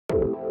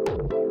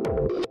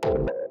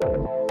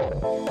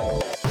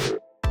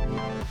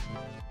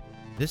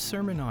This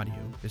sermon audio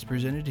is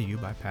presented to you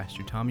by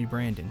Pastor Tommy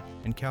Brandon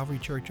and Calvary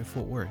Church of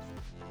Fort Worth.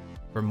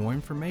 For more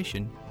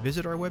information,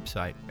 visit our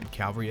website at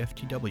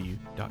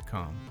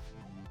calvaryftw.com.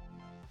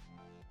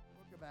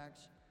 Book of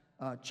Acts,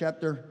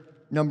 chapter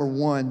number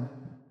 1,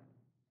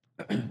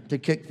 to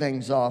kick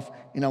things off,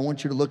 and I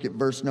want you to look at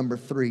verse number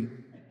 3.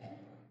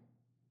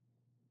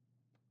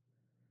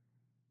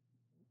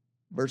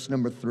 Verse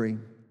number 3.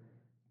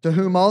 To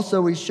whom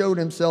also he showed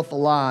himself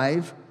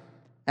alive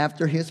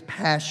after his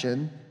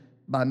passion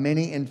by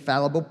many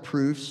infallible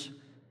proofs,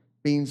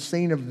 being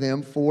seen of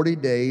them 40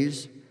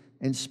 days,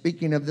 and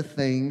speaking of the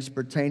things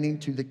pertaining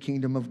to the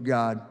kingdom of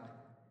God.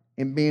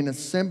 And being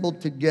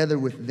assembled together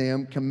with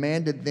them,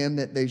 commanded them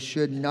that they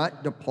should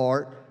not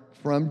depart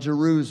from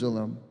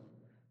Jerusalem,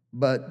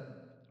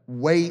 but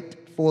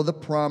wait for the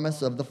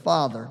promise of the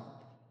Father,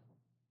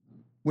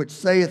 which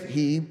saith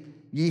he,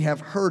 ye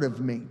have heard of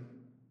me.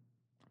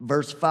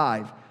 Verse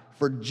 5,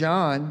 for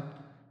John,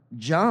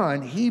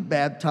 he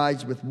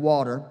baptized with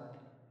water,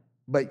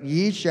 but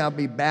ye shall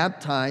be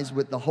baptized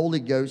with the Holy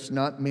Ghost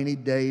not many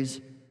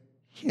days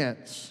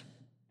hence.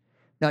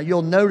 Now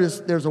you'll notice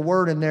there's a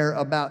word in there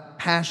about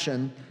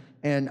passion,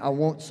 and I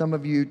want some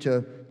of you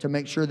to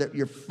make sure that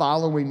you're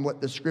following what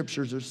the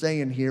scriptures are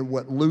saying here,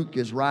 what Luke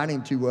is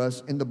writing to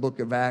us in the book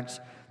of Acts.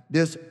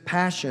 This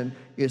passion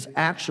is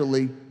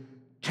actually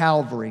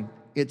Calvary.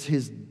 It's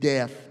his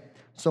death.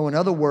 So in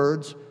other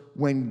words,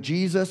 when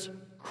Jesus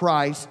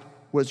Christ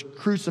was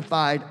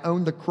crucified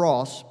on the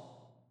cross,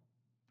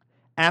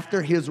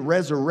 after his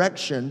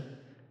resurrection,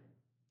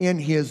 in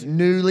his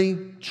newly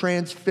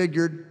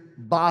transfigured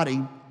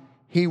body,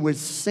 he was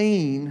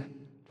seen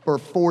for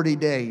 40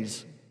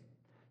 days.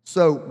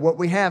 So what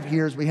we have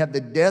here is we have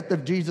the death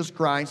of Jesus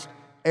Christ,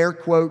 air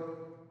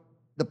quote,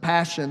 the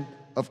passion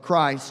of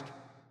Christ,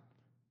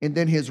 and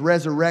then his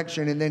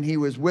resurrection, and then he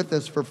was with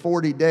us for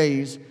 40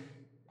 days,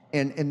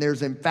 and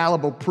there's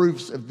infallible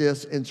proofs of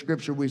this in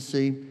Scripture we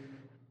see.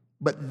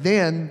 But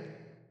then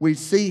we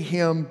see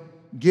him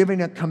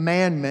giving a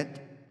commandment,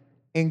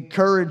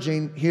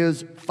 encouraging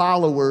his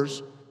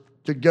followers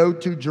to go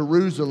to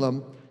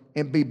Jerusalem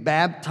and be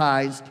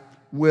baptized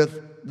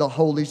with the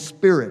Holy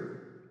Spirit.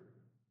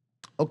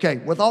 Okay,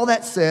 with all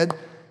that said,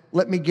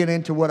 let me get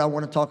into what I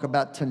want to talk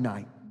about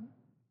tonight.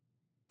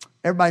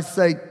 Everybody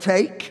say,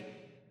 take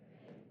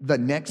the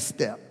next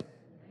step.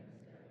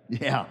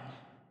 Yeah.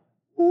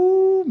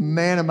 Ooh,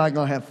 man, am I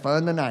going to have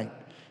fun tonight.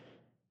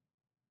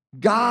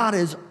 God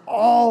is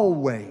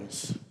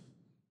always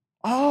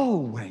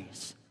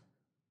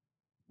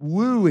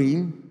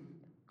wooing,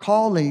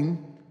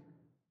 calling,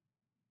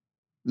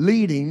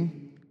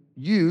 leading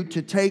you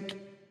to take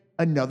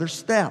another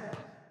step.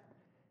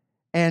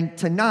 And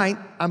tonight,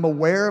 I'm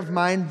aware of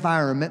my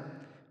environment.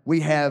 We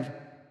have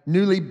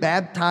newly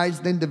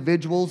baptized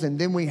individuals, and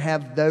then we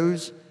have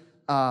those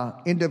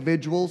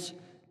individuals,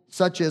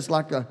 such as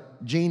like a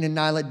Gene and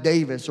Nyla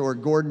Davis or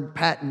Gordon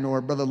Patton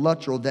or Brother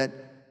Luttrell, that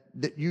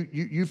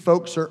you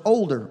folks are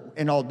older,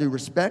 in all due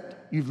respect.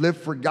 You've lived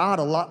for God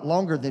a lot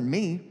longer than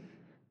me,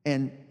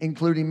 and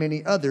including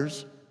many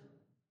others.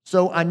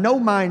 So I know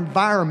my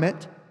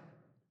environment,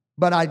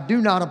 but I do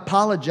not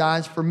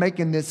apologize for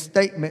making this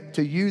statement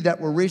to you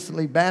that were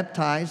recently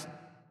baptized,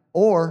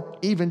 or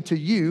even to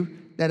you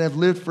that have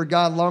lived for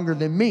God longer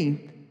than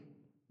me.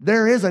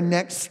 There is a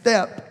next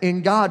step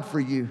in God for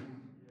you.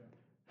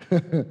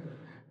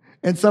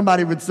 And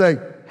somebody would say,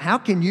 how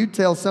can you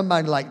tell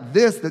somebody like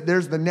this that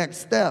there's the next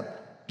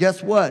step?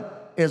 Guess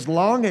what? As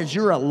long as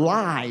you're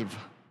alive,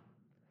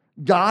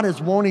 God is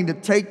wanting to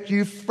take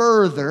you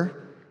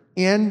further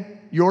in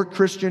your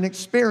Christian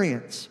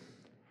experience.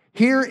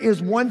 Here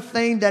is one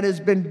thing that has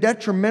been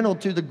detrimental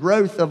to the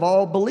growth of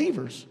all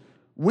believers.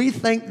 We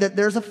think that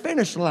there's a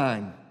finish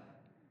line.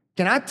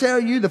 Can I tell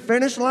you the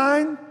finish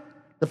line?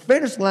 The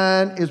finish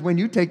line is when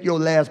you take your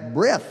last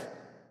breath.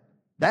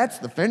 That's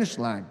the finish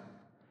line.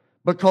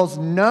 Because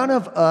none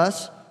of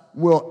us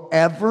will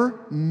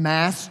ever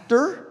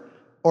master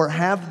or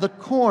have the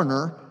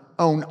corner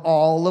on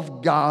all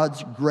of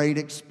God's great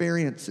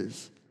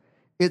experiences.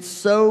 It's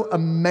so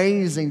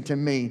amazing to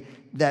me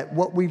that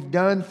what we've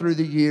done through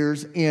the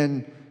years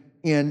in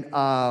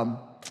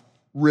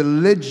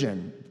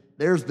religion,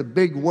 there's the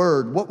big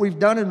word. What we've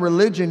done in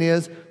religion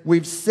is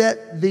we've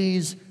set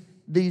these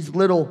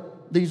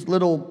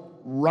little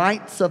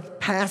rites of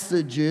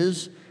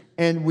passages,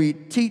 and we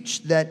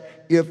teach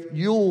that if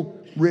you'll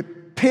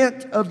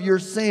repent of your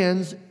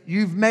sins,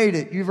 you've made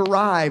it, you've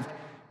arrived,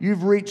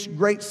 you've reached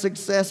great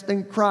success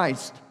in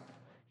Christ.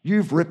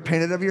 You've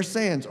repented of your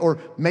sins. Or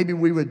maybe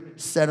we would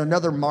set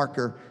another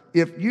marker.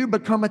 If you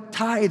become a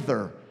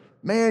tither,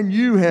 man,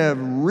 you have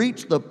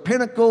reached the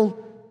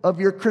pinnacle of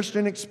your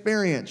Christian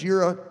experience.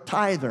 You're a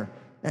tither.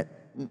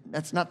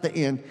 That's not the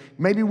end.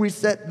 Maybe we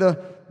set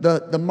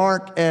the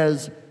mark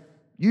as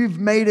you've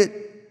made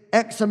it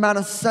X amount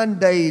of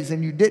Sundays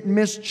and you didn't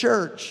miss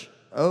church.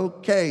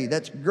 Okay,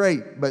 that's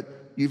great, but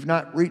you've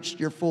not reached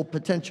your full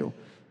potential.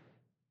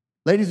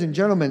 Ladies and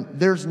gentlemen,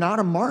 there's not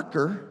a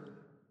marker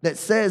that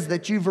says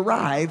that you've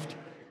arrived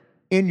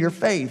in your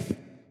faith.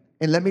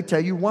 And let me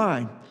tell you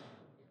why.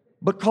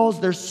 because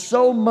there's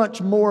so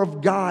much more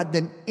of God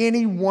than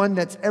anyone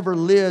that's ever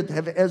lived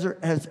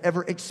has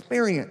ever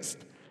experienced.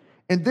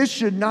 And this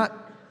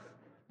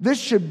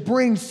should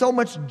bring so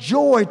much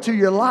joy to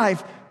your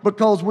life,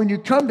 because when you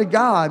come to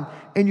God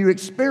and you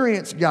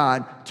experience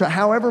God to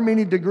however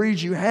many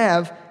degrees you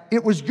have,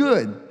 it was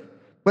good.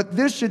 But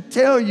this should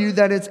tell you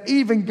that it's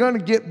even going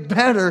to get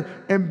better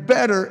and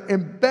better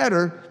and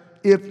better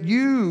if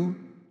you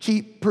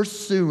keep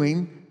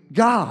pursuing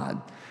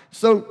God.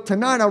 So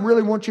tonight I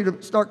really want you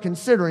to start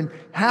considering,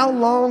 how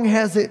long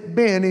has it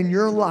been in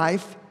your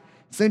life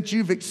since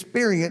you've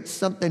experienced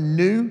something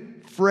new,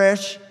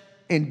 fresh,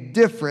 and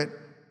different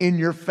in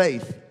your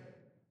faith?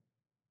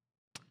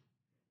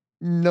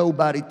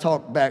 Nobody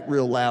talk back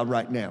real loud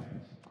right now.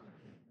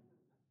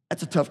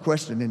 That's a tough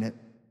question, isn't it?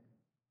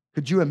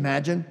 Could you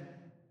imagine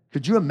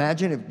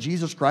if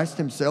Jesus Christ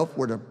himself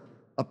were to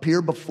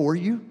appear before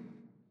you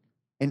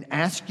and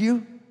ask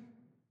you,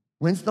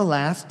 when's the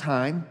last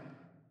time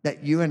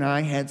that you and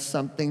I had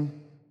something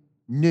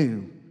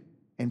new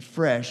and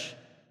fresh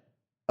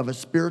of a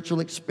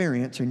spiritual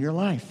experience in your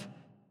life?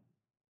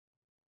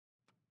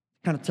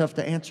 Kind of tough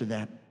to answer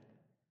that.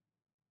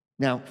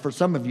 Now, for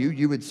some of you,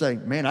 you would say,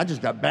 man, I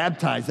just got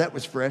baptized. That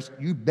was fresh.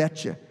 You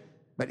betcha.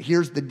 But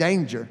here's the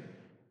danger.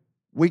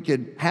 We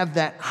could have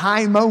that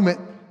high moment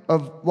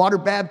of water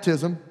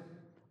baptism,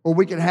 or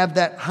we could have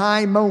that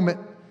high moment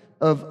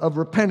of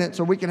repentance,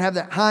 or we could have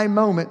that high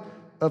moment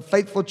of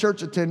faithful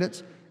church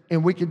attendance,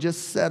 and we could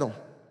just settle,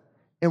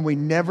 and we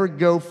never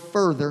go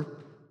further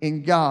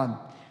in God.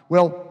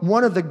 Well,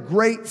 one of the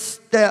great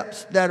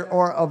steps that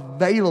are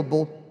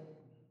available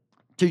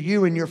to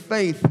you in your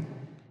faith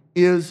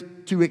is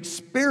to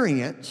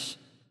experience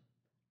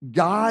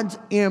God's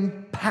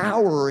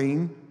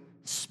empowering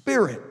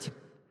Spirit.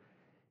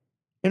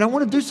 And I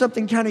want to do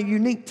something kind of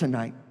unique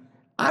tonight.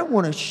 I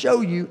want to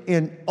show you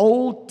in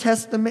Old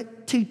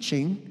Testament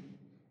teaching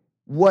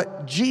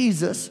what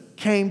Jesus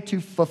came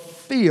to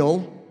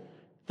fulfill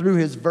through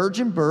his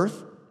virgin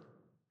birth,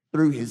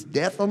 through his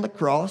death on the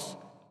cross,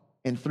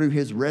 and through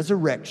his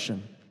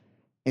resurrection,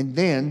 and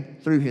then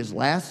through his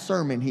last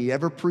sermon he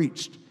ever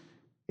preached.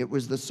 It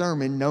was the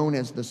sermon known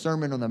as the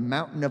Sermon on the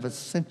Mountain of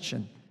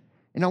Ascension.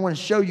 And I want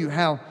to show you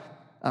how,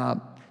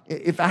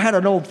 if I had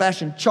an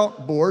old-fashioned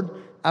chalkboard,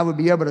 I would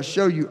be able to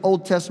show you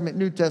Old Testament,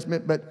 New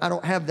Testament, but I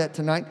don't have that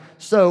tonight.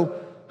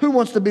 So who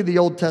wants to be the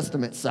Old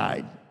Testament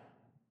side?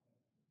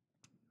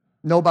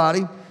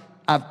 Nobody?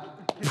 I've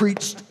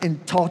preached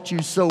and taught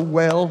you so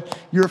well.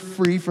 You're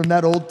free from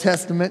that Old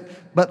Testament.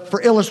 But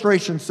for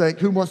illustration's sake,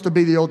 who wants to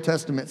be the Old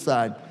Testament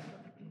side?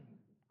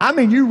 I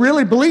mean, you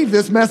really believe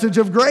this message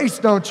of grace,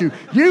 don't you?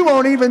 You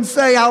won't even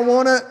say, I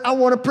want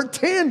to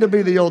pretend to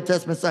be the Old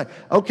Testament side.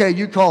 Okay,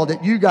 you called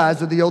it. You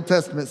guys are the Old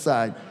Testament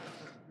side.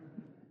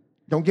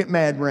 Don't get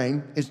mad,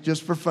 Rain. It's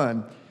just for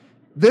fun.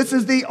 This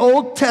is the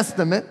Old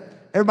Testament.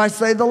 Everybody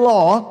say the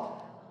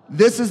law.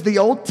 This is the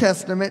Old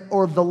Testament,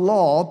 or the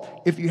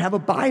law. If you have a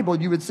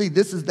Bible, you would see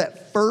this is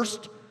that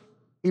first,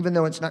 even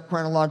though it's not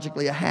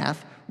chronologically a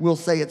half, we'll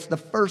say it's the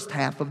first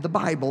half of the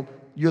Bible.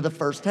 You're the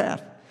first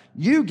half.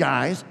 You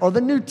guys are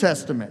the New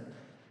Testament.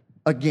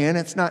 Again,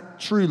 it's not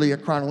truly a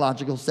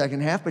chronological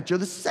second half, but you're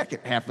the second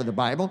half of the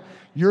Bible.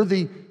 You're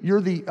the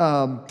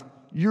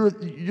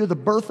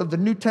birth of the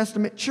New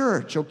Testament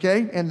church,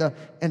 okay? And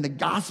the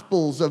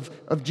Gospels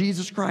of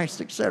Jesus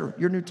Christ, etc.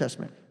 You're New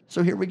Testament.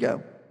 So here we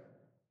go.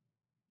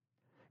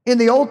 In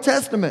the Old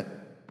Testament,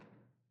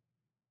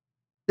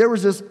 there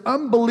was this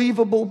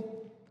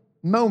unbelievable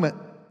moment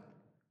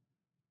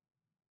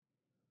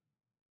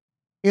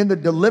in the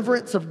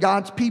deliverance of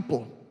God's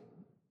people.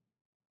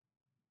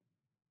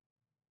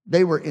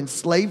 They were in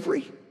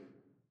slavery.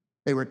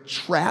 They were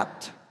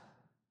trapped.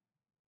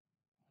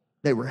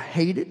 They were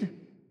hated.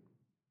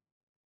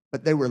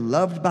 But they were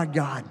loved by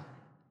God.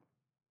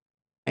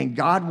 And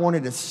God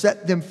wanted to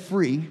set them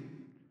free.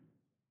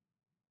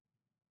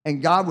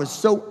 And God was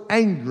so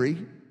angry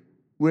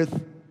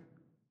with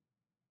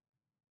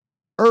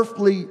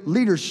earthly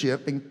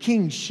leadership and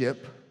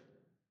kingship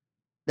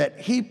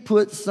that he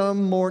put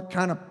some more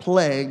kind of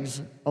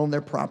plagues on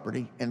their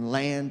property and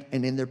land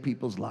and in their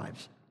people's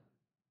lives.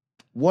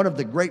 One of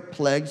the great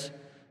plagues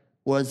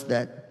was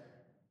that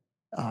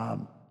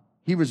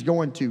he was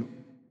going to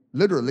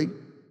literally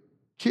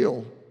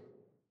kill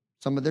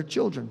some of their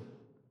children.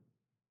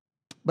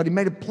 But he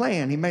made a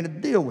plan. He made a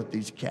deal with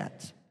these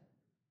cats.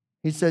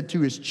 He said to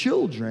his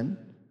children,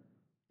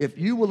 if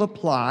you will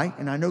apply,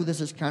 and I know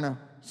this is kind of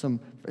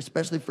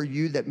especially for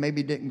you that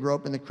maybe didn't grow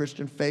up in the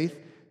Christian faith,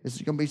 this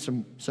is going to be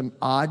some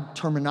odd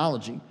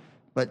terminology.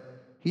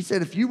 But he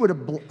said, if you would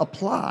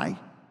apply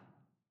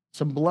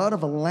some blood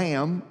of a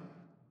lamb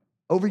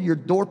over your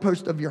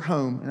doorpost of your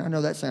home, and I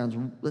know that sounds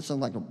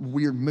like a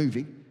weird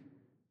movie,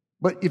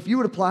 but if you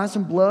would apply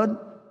some blood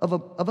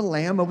of a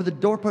lamb over the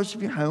doorpost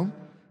of your home,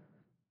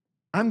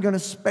 I'm going to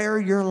spare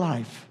your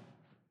life.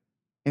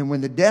 And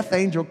when the death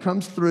angel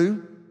comes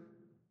through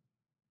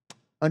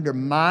under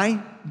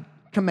my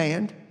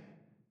command,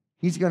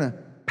 he's going to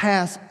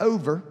pass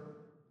over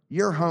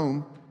your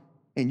home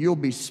and you'll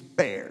be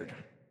spared.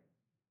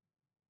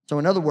 So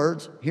in other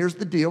words, here's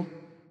the deal.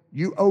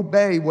 You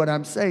obey what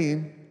I'm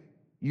saying,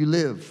 you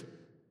live.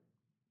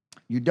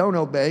 You don't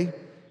obey,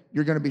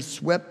 you're going to be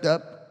swept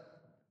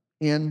up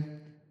into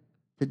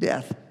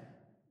death.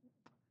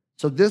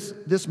 So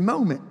this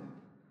moment,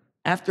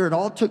 after it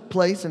all took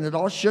place and it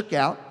all shook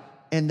out,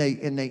 and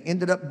they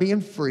ended up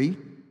being free,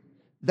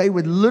 they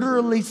would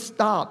literally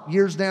stop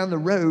years down the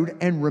road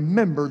and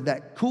remember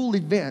that cool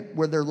event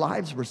where their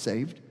lives were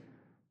saved,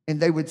 and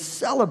they would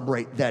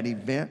celebrate that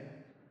event,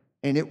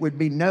 and it would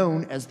be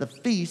known as the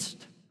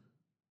Feast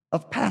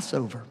of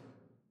Passover.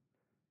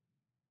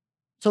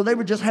 So they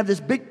would just have this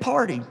big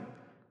party,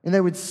 and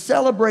they would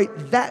celebrate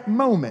that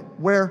moment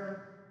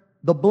where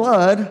the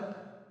blood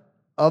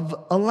of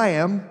a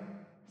lamb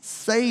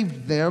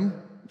saved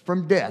them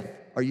from death.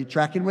 Are you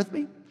tracking with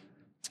me?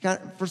 It's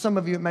for some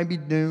of you, it may be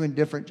new and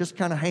different. Just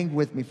kind of hang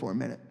with me for a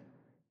minute.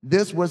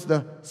 This was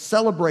the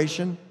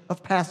celebration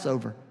of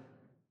Passover.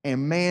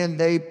 And man,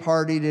 they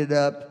partied it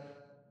up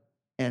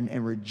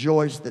and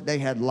rejoiced that they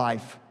had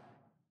life.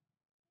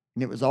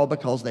 And it was all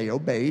because they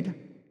obeyed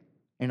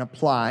and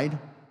applied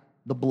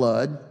the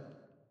blood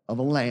of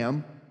a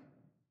lamb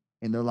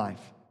in their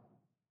life.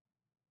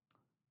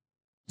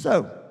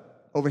 So,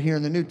 over here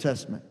in the New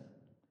Testament,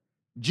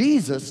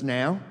 Jesus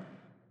now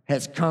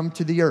has come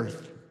to the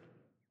earth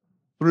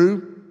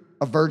through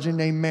a virgin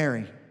named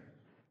Mary.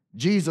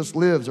 Jesus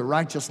lives a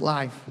righteous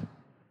life,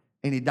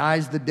 and he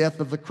dies the death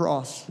of the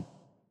cross.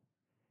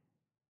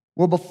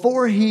 Well,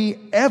 before he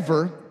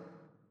ever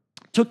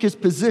took his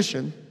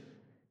position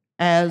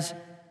as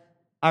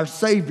our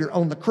Savior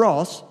on the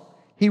cross,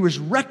 he was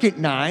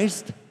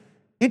recognized,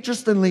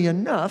 interestingly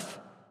enough,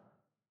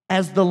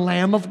 as the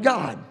Lamb of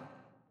God.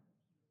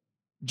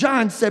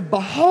 John said,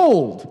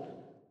 "Behold,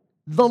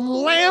 the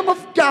Lamb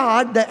of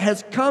God that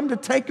has come to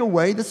take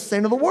away the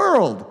sin of the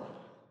world."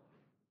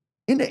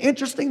 Isn't it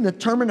interesting? The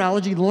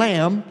terminology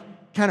lamb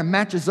kind of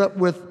matches up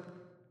with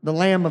the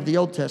lamb of the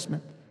Old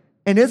Testament.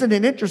 And isn't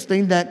it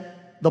interesting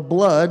that the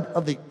blood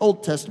of the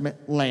Old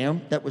Testament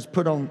lamb that was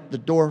put on the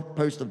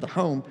doorpost of the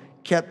home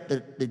kept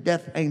the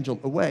death angel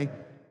away?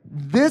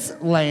 This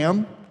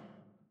lamb,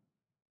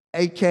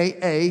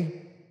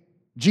 a.k.a.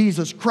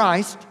 Jesus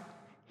Christ,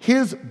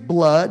 his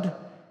blood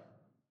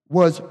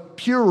was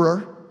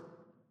purer,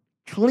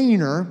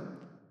 cleaner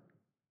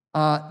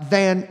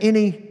than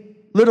any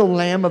little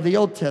lamb of the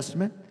Old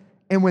Testament.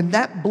 And when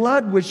that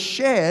blood was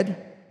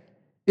shed,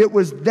 it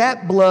was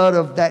that blood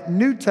of that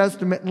New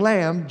Testament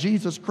lamb,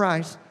 Jesus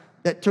Christ,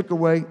 that took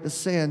away the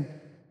sin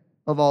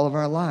of all of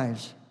our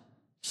lives.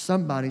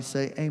 Somebody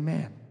say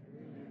amen.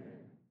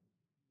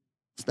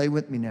 Stay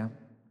with me now.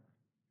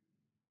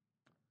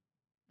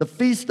 The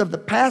feast of the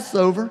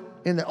Passover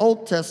in the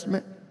Old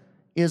Testament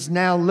is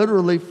now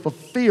literally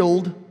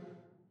fulfilled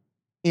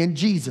in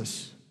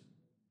Jesus.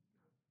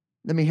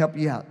 Let me help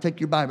you out. Take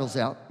your Bibles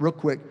out real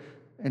quick.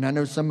 And I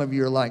know some of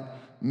you are like,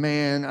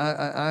 man,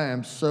 I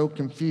am so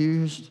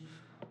confused.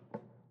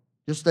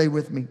 Just stay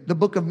with me. The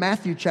book of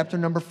Matthew, chapter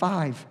number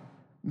 5.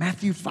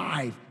 Matthew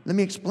 5. Let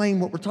me explain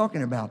what we're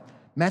talking about.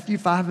 Matthew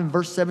 5 and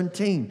verse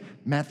 17.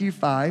 Matthew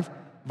 5,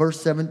 verse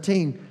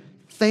 17.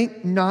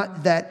 Think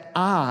not that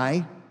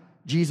I,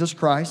 Jesus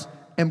Christ,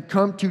 am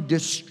come to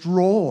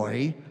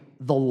destroy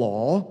the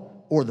law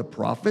or the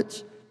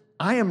prophets.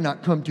 I am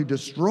not come to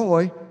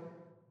destroy,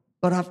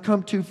 but I've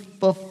come to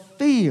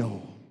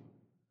fulfill.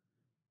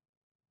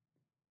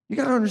 You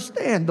got to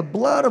understand, the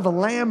blood of a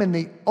lamb in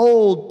the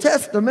Old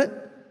Testament,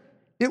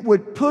 it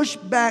would push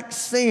back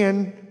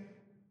sin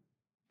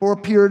for a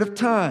period of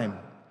time.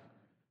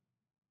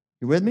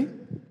 You with me?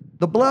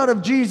 The blood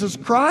of Jesus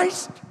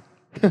Christ,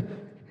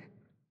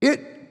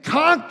 it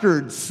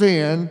conquered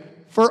sin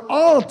for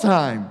all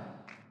time.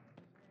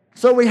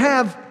 So we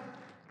have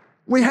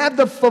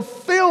the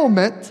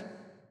fulfillment,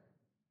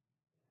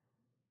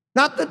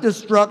 not the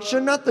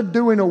destruction, not the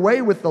doing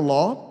away with the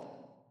law.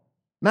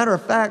 Matter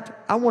of fact,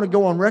 I want to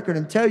go on record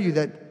and tell you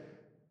that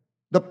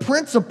the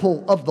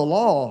principle of the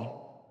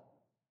law,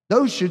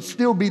 those should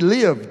still be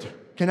lived.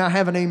 Can I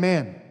have an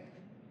amen?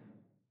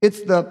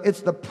 It's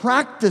the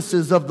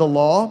practices of the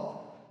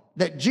law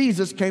that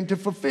Jesus came to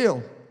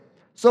fulfill.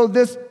 So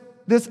this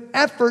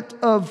effort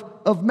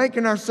of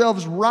making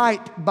ourselves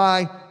right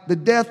by the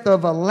death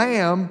of a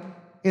lamb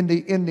in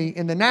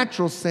the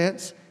natural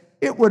sense,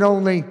 it would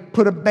only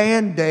put a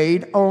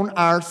Band-Aid on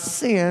our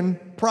sin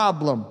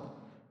problem.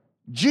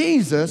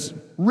 Jesus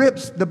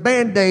rips the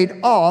Band-Aid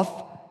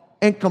off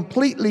and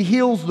completely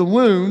heals the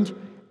wound,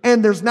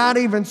 and there's not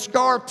even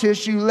scar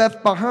tissue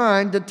left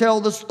behind to tell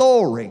the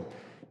story.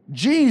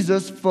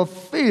 Jesus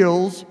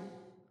fulfills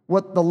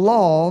what the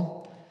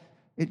law,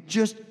 it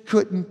just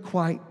couldn't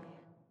quite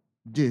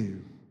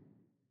do.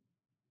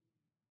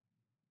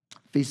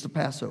 Feast of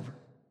Passover.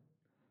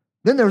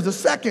 Then there's a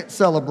second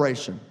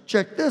celebration.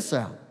 Check this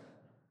out.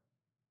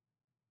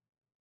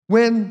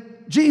 When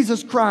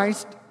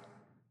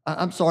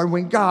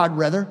God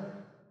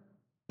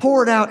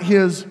poured out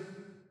his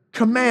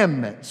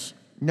commandments,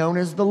 known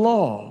as the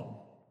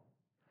law.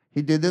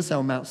 He did this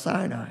on Mount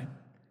Sinai.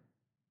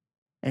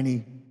 And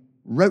he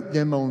wrote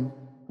them on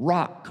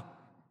rock.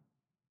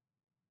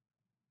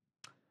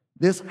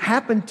 This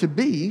happened to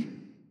be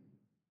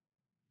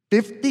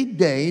 50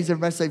 days.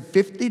 Everybody say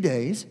 50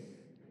 days.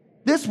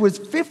 This was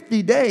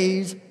 50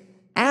 days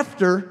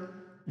after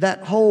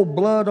that whole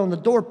blood on the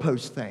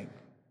doorpost thing.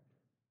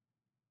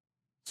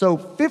 So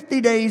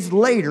 50 days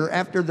later,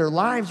 after their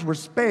lives were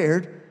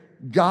spared,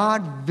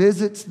 God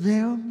visits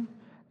them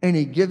and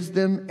he gives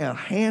them a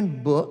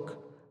handbook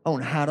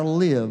on how to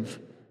live.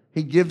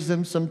 He gives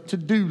them some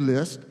to-do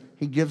list.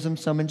 He gives them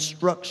some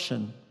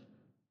instruction.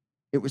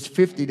 It was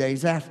 50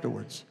 days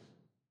afterwards.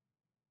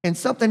 And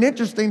something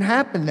interesting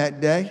happened that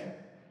day.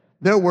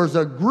 There was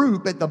a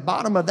group at the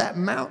bottom of that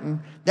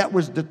mountain that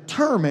was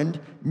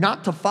determined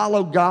not to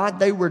follow God.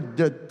 They were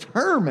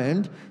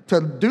determined to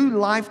do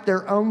life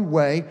their own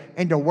way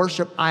and to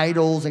worship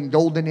idols and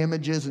golden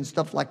images and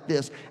stuff like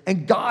this.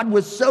 And God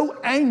was so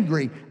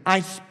angry. I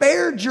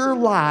spared your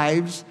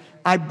lives.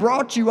 I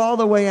brought you all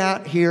the way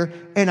out here,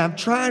 and I'm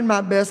trying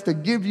my best to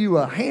give you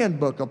a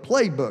handbook, a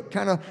playbook,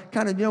 kind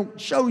of,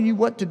 show you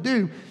what to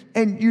do.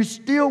 And you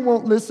still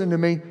won't listen to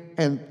me.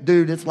 And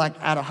dude, it's like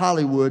out of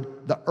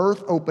Hollywood, the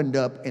earth opened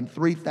up and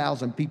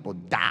 3,000 people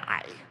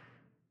die.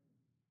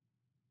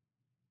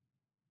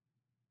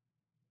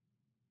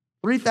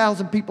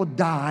 3,000 people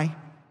die,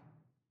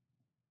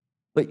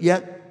 but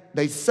yet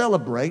they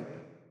celebrate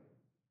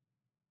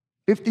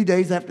 50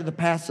 days after the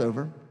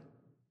Passover,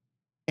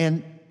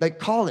 and they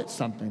call it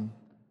something.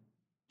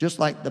 Just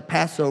like the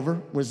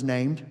Passover was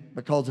named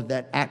because of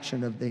that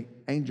action of the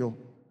angel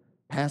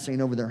passing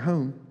over their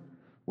home.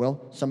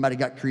 Well, somebody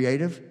got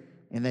creative.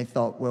 And they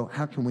thought, well,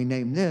 how can we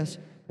name this?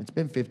 It's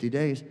been 50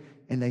 days.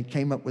 And they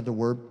came up with the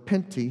word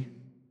Penti,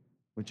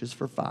 which is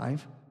for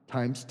 5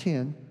 times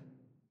 10,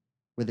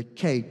 with a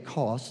K,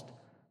 cost.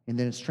 And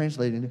then it's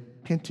translated into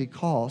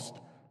Pentecost.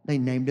 They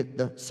named it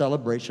the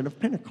celebration of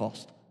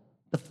Pentecost,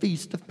 the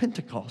Feast of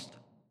Pentecost.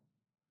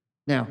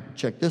 Now,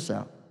 check this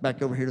out.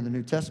 Back over here to the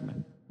New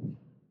Testament.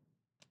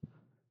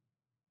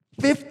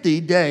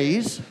 50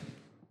 days.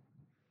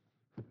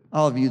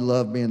 All of you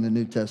love being in the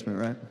New Testament,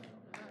 right?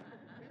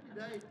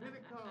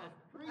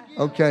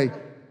 Okay,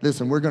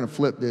 listen, we're going to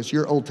flip this.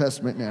 You're Old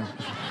Testament now.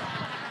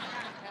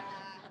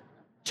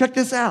 Check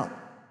this out.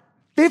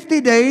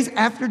 50 days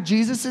after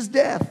Jesus'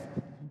 death.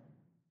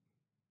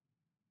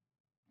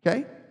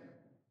 Okay?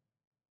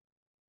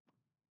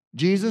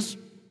 Jesus,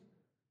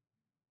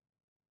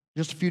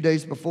 just a few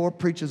days before,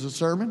 preaches a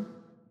sermon.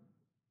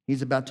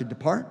 He's about to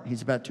depart.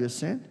 He's about to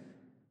ascend.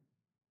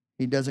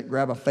 He doesn't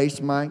grab a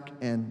face mic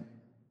and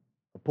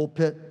a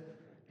pulpit.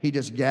 He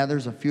just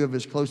gathers a few of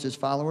his closest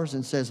followers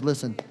and says,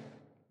 listen,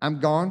 I'm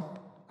gone.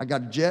 I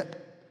got a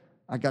jet.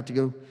 I got to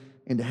go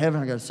into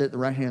heaven. I got to sit at the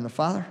right hand of the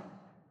Father.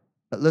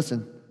 But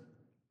listen,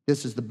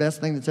 this is the best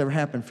thing that's ever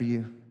happened for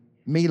you.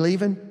 Me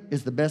leaving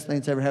is the best thing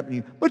that's ever happened to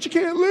you. But you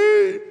can't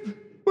leave.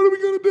 What are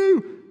we going to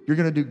do? You're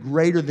going to do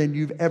greater than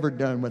you've ever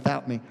done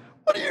without me.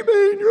 What do you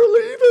mean you're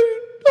leaving?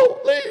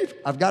 Don't leave.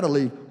 I've got to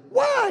leave.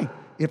 Why?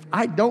 If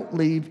I don't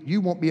leave,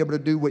 you won't be able to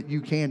do what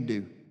you can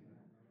do.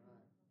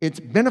 It's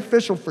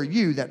beneficial for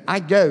you that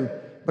I go,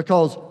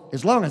 because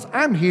as long as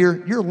I'm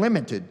here, you're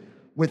limited.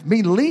 With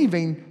me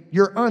leaving,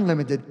 you're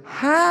unlimited.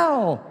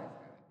 How?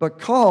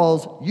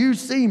 Because you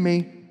see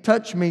me,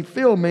 touch me,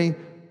 feel me.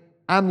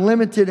 I'm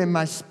limited in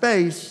my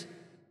space,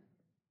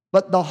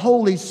 but the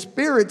Holy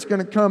Spirit's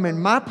going to come in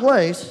my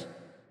place,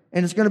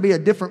 and it's going to be a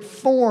different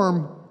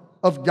form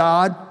of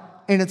God,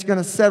 and it's going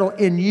to settle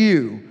in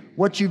you.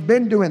 What you've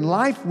been doing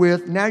life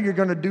with, now you're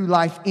going to do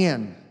life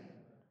in.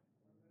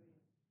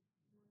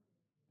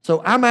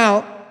 So I'm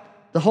out.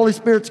 The Holy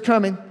Spirit's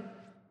coming.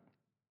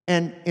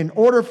 And in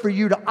order for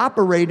you to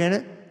operate in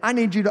it, I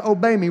need you to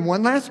obey me.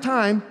 One last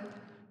time,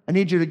 I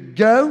need you to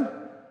go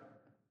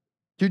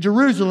to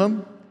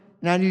Jerusalem,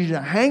 and I need you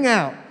to hang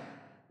out,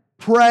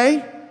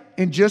 pray,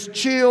 and just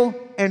chill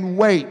and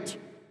wait.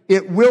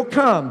 It will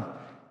come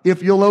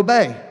if you'll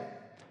obey.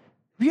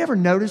 Have you ever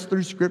noticed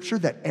through Scripture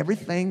that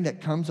everything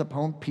that comes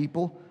upon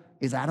people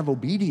is out of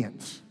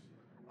obedience?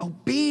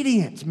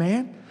 Obedience,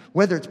 man.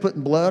 Whether it's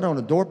putting blood on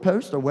a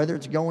doorpost or whether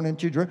it's going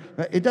into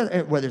Jerusalem, it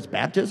doesn't. Whether it's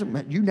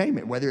baptism, you name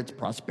it. Whether it's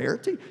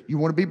prosperity, you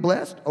want to be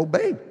blessed,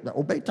 obey.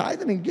 Obey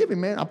tithing and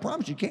giving, man. I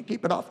promise you can't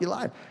keep it off your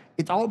life.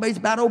 It's always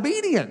about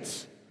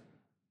obedience.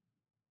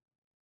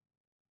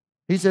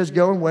 He says,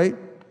 go and wait.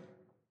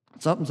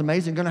 Something's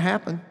amazing going to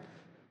happen.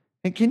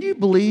 And can you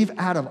believe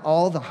out of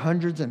all the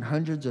hundreds and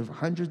hundreds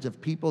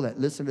of people that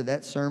listen to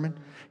that sermon,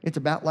 it's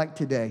about like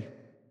today.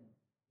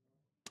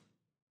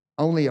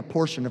 Only a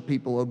portion of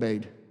people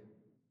obeyed.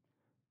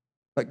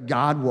 But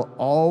God will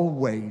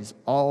always,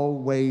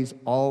 always,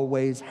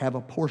 always have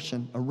a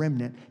portion, a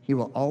remnant. He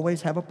will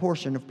always have a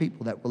portion of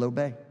people that will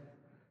obey.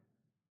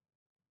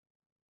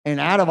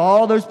 And out of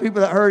all those people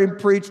that heard him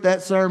preach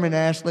that sermon,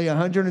 Ashley,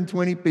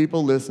 120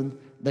 people listened.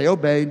 They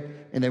obeyed,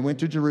 and they went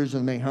to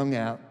Jerusalem. They hung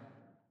out.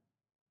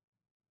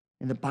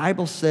 And the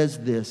Bible says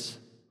this,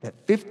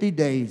 that 50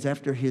 days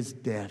after his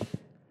death,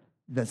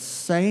 the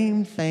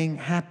same thing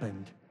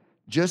happened.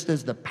 Just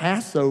as the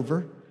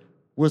Passover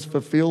was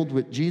fulfilled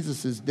with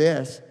Jesus'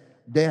 death,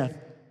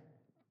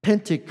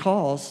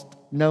 Pentecost,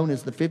 known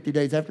as the 50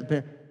 days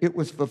after it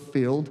was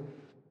fulfilled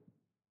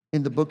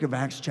in the book of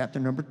Acts chapter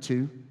number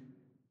 2.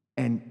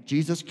 And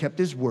Jesus kept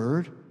his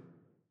word,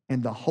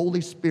 and the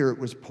Holy Spirit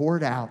was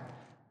poured out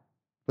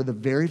for the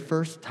very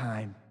first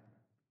time.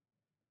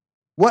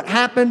 What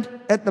happened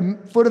at the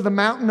foot of the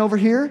mountain over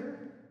here?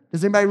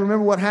 Does anybody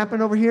remember what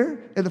happened over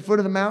here at the foot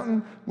of the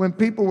mountain when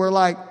people were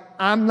like,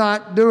 I'm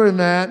not doing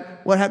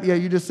that? What happened? Yeah,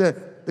 you just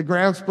said the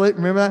ground split.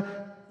 Remember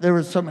that? There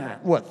was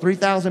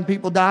 3,000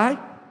 people died?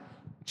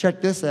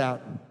 Check this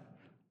out.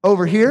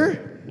 Over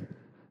here,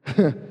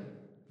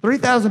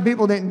 3,000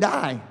 people didn't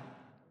die.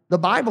 The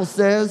Bible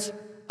says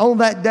on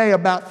that day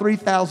about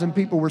 3,000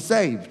 people were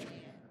saved.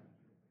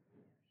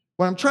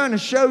 What I'm trying to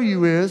show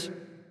you is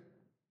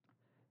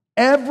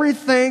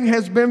everything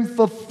has been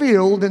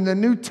fulfilled in the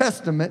New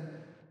Testament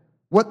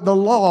what the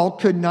law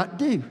could not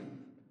do.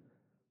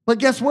 But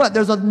guess what?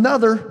 There's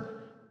another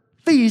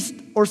feast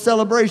or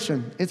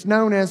celebration. It's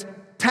known as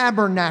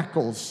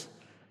Tabernacles.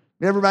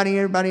 Everybody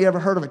ever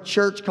heard of a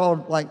church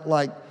called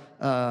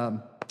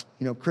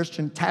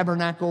Christian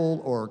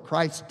Tabernacle or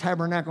Christ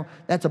Tabernacle?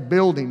 That's a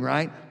building,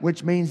 right?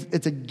 Which means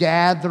it's a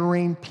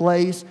gathering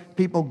place.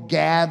 People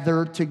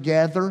gather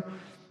together.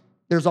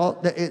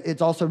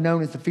 It's also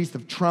known as the Feast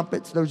of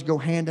Trumpets. Those go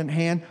hand in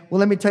hand. Well,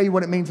 let me tell you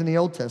what it means in the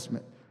Old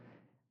Testament.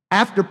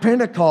 After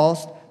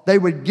Pentecost, they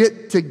would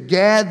get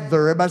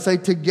together, everybody say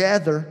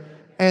together,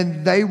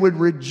 and they would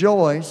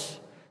rejoice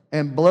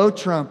and blow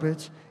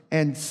trumpets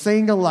and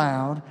sing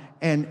aloud.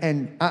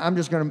 And I'm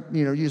just going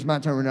to use my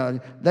terminology.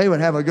 They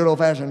would have a good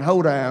old-fashioned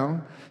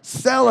hoedown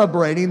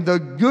celebrating the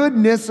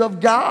goodness of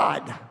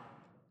God.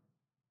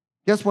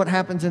 Guess what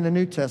happens in the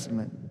New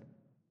Testament?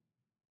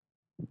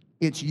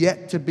 It's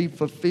yet to be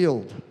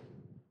fulfilled.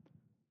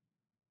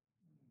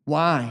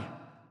 Why?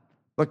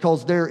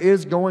 Because there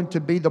is going to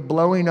be the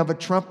blowing of a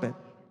trumpet.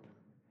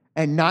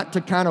 And not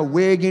to kind of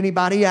wig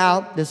anybody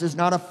out, this is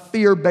not a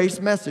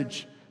fear-based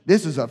message.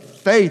 This is a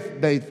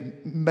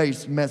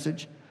faith-based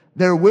message.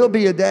 There will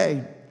be a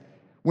day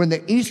when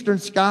the eastern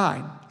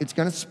sky, it's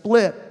going to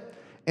split,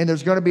 and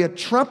there's going to be a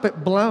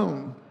trumpet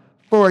blown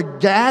for a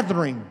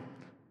gathering.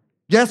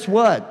 Guess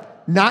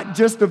what? Not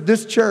just of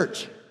this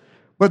church,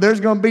 but there's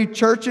going to be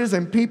churches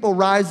and people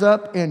rise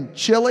up in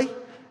Chile,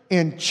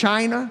 in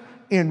China,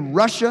 in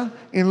Russia,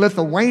 in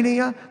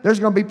Lithuania. There's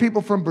going to be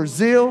people from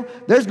Brazil.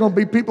 There's going to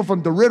be people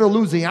from DeRidder,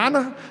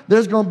 Louisiana.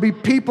 There's going to be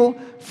people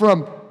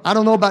from, I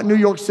don't know about New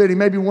York City,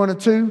 maybe one or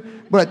two,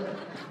 but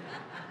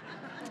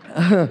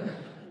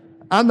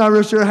I'm not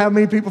real sure how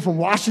many people from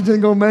Washington are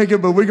going to make it,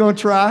 but we're going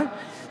to try.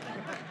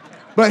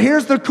 But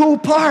here's the cool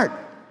part.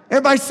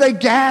 Everybody say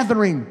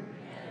gathering.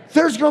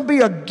 There's going to be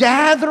a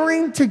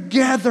gathering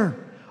together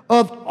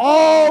of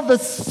all the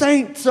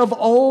saints of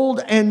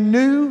old and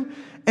new,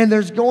 and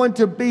there's going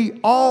to be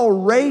all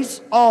race,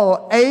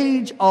 all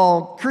age,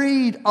 all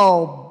creed,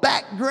 all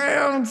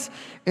backgrounds.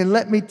 And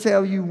let me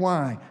tell you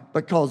why.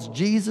 Because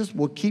Jesus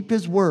will keep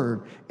his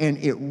word, and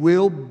it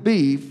will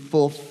be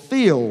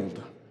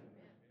fulfilled.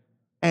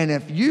 And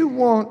if you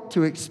want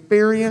to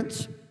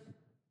experience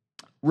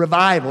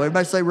revival,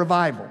 everybody say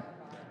revival.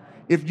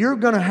 If you're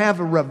going to have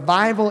a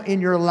revival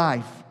in your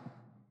life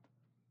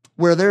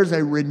where there's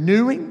a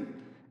renewing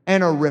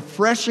and a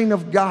refreshing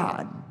of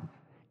God,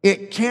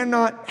 it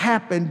cannot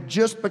happen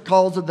just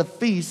because of the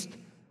feast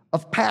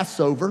of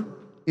Passover,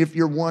 if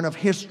you're one of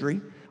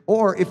history,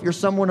 or if you're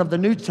someone of the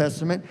New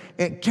Testament.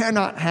 It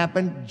cannot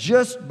happen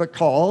just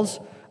because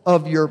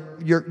of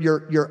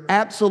your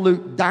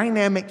absolute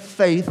dynamic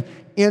faith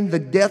in the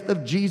death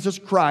of Jesus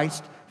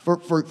Christ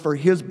for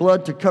his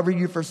blood to cover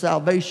you for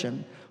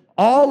salvation.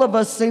 All of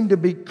us seem to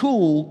be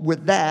cool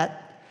with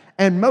that,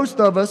 and most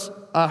of us,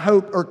 I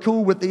hope, are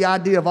cool with the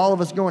idea of all of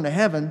us going to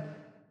heaven.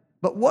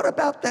 But what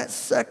about that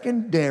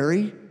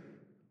secondary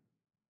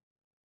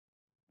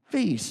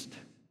feast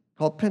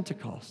called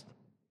Pentecost?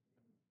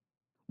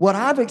 What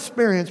I've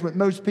experienced with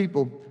most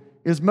people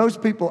is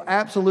most people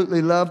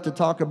absolutely love to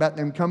talk about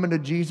them coming to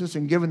Jesus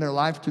and giving their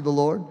life to the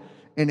Lord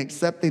and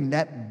accepting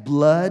that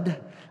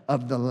blood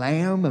of the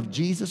Lamb of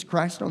Jesus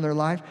Christ on their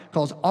life,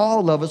 because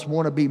all of us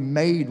want to be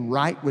made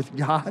right with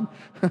God.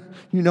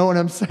 You know what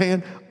I'm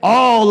saying?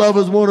 All of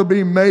us want to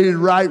be made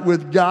right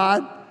with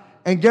God.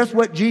 And guess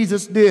what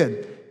Jesus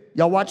did?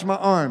 Y'all watch my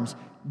arms.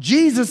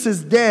 Jesus'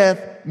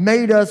 death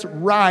made us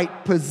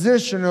right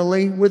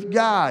positionally with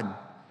God.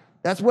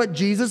 That's what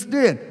Jesus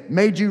did.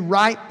 Made you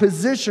right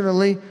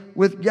positionally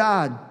with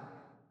God.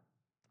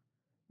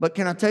 But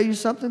can I tell you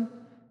something?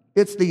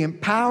 It's the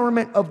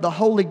empowerment of the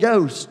Holy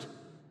Ghost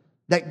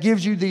that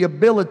gives you the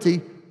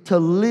ability to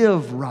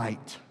live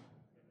right.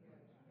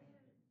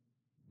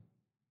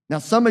 Now,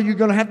 some of you are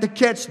going to have to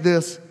catch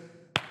this.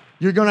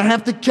 You're going to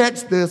have to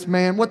catch this,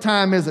 man. What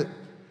time is it?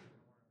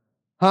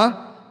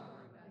 Huh?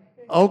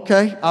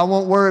 Okay, I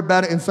won't worry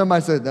about it. And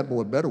somebody said, that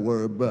boy better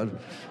worry about it.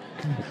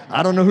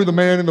 I don't know who the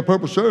man in the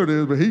purple shirt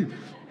is, but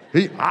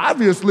he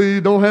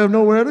obviously don't have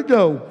nowhere to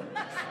go.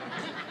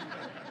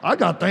 I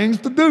got things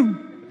to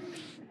do.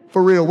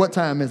 For real, what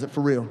time is it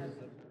for real?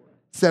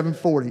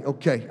 7:40.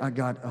 Okay, I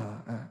got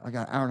an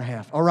hour and a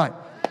half. All right.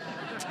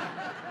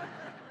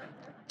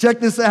 Check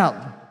this out.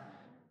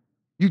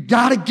 You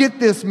got to get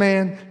this,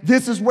 man.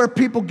 This is where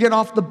people get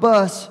off the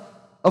bus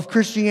of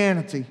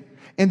Christianity.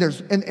 And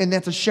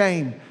that's a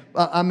shame.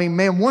 I mean,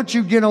 man, once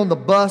you get on the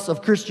bus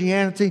of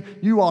Christianity,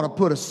 you ought to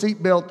put a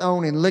seatbelt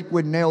on and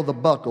liquid nail the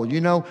buckle. You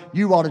know,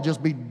 you ought to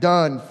just be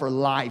done for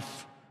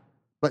life.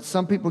 But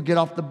some people get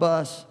off the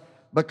bus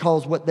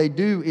because what they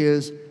do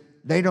is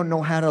they don't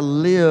know how to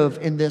live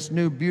in this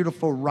new,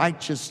 beautiful,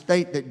 righteous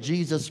state that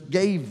Jesus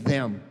gave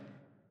them.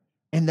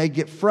 And they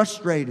get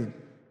frustrated.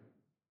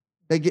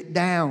 They get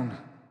down.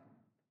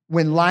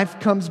 When life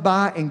comes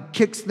by and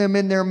kicks them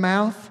in their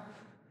mouth,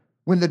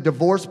 when the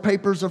divorce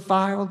papers are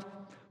filed,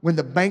 when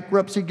the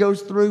bankruptcy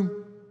goes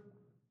through,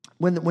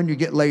 when you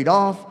get laid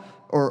off,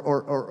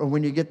 or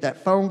when you get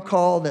that phone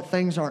call that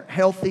things aren't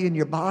healthy in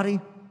your body,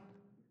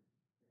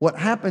 what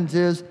happens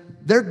is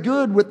they're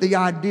good with the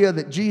idea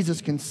that Jesus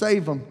can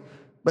save them,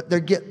 but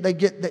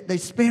they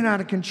spin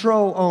out of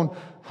control on,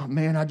 oh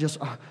man, I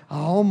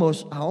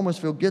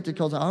almost feel guilty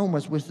because I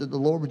almost wish that the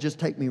Lord would just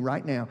take me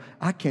right now.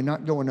 I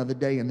cannot go another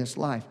day in this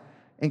life.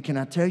 And can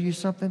I tell you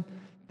something?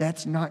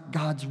 That's not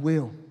God's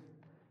will.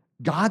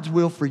 God's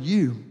will for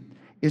you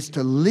is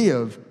to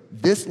live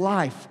this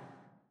life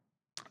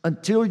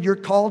until you're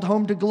called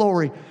home to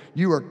glory.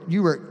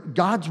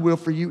 God's will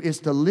for you is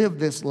to live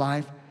this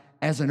life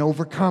as an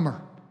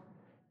overcomer.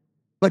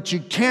 But you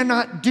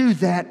cannot do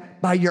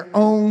that by your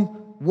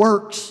own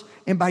works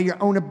and by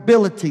your own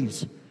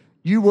abilities.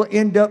 You will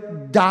end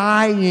up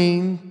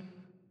dying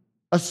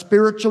a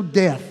spiritual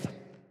death.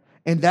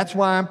 And that's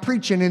why I'm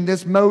preaching in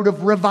this mode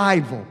of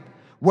revival.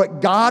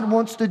 What God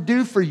wants to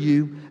do for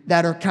you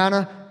that are kind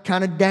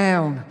of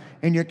down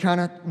and you're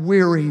kind of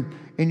weary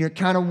and you're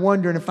kind of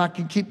wondering if I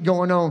can keep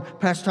going on.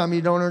 Pastor Tommy,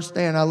 you don't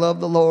understand. I love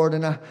the Lord,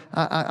 and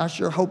I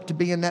sure hope to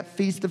be in that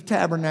Feast of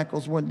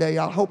Tabernacles one day.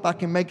 I hope I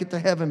can make it to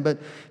heaven, but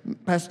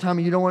Pastor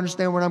Tommy, you don't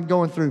understand what I'm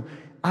going through.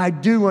 I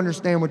do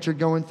understand what you're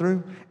going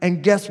through.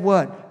 And guess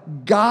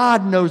what?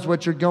 God knows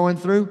what you're going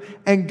through.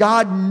 And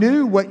God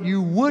knew what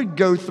you would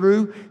go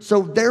through.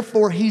 So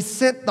therefore, He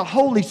sent the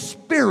Holy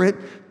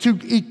Spirit to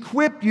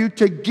equip you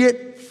to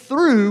get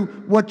through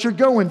what you're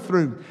going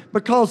through.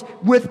 Because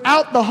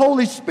without the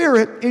Holy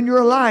Spirit in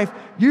your life,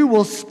 you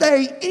will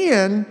stay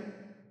in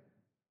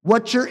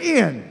what you're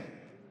in.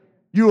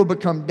 You will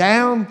become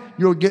down.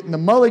 You'll get in the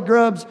mully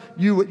grubs.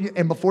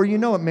 And before you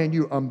know it, man,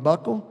 you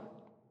unbuckle.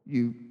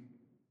 You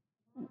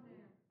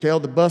tell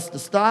the bus to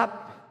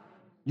stop,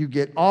 you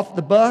get off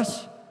the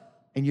bus,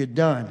 and you're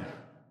done.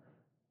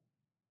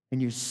 And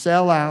you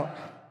sell out,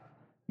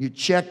 you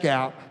check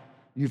out,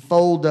 you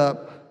fold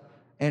up,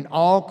 and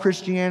all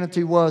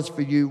Christianity was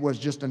for you was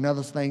just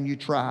another thing you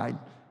tried.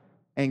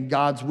 And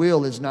God's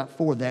will is not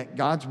for that.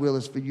 God's will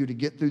is for you to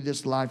get through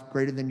this life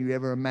greater than you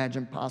ever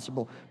imagined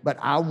possible. But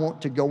I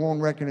want to go on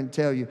record and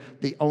tell you,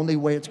 the only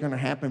way it's going to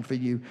happen for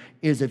you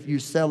is if you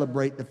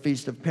celebrate the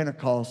Feast of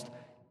Pentecost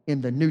in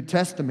the New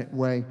Testament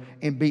way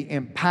and be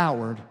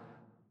empowered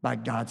by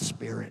God's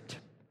Spirit.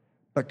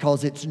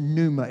 Because it's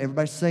pneuma.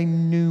 Everybody say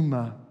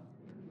pneuma.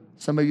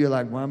 Some of you are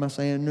like, why am I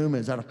saying pneuma?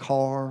 Is that a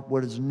car?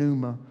 What is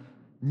pneuma?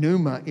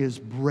 Pneuma is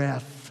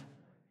breath.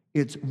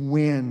 It's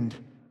wind.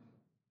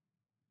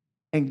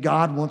 And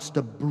God wants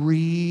to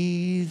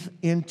breathe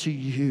into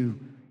you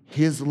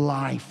His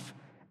life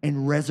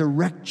and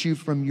resurrect you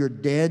from your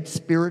dead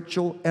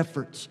spiritual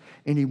efforts.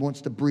 And He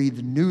wants to breathe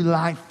new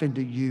life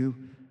into you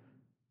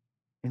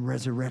and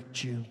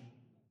resurrect you.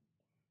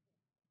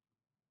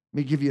 Let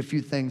me give you a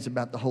few things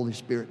about the Holy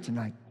Spirit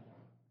tonight.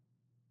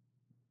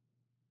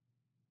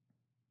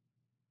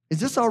 Is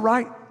this all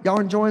right?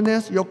 Y'all enjoying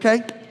this? You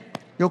okay?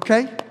 You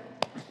okay?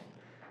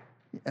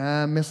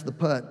 I missed the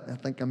putt. I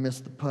think I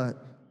missed the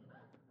putt.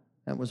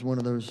 That was one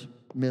of those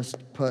missed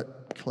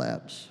putt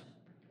claps.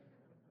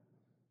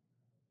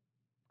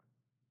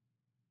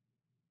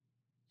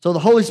 So the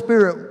Holy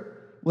Spirit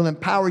will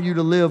empower you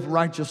to live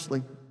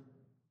righteously.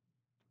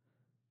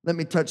 Let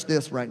me touch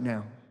this right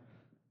now.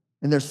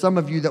 And there's some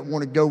of you that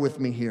want to go with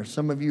me here.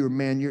 Some of you are,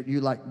 man,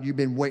 you've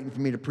been waiting for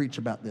me to preach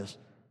about this.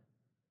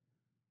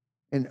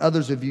 And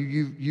others of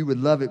you would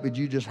love it, but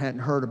you just hadn't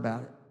heard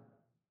about it.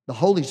 The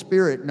Holy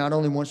Spirit not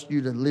only wants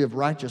you to live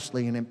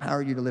righteously and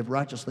empower you to live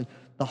righteously,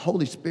 the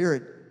Holy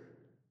Spirit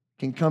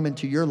can come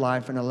into your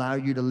life and allow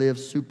you to live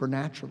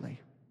supernaturally.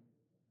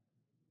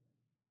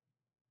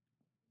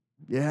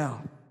 Yeah,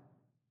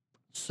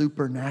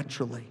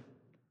 supernaturally.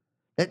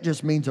 That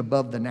just means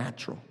above the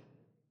natural.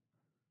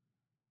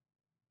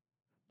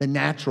 The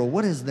natural,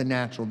 what is the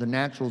natural? The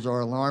naturals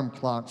are alarm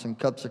clocks and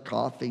cups of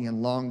coffee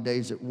and long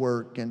days at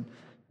work and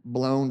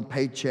blown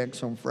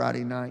paychecks on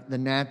Friday night. The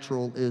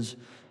natural is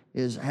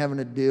having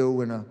to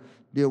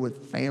deal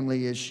with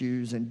family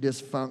issues and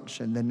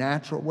dysfunction. The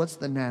natural, what's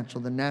the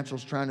natural? The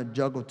natural's trying to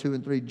juggle 2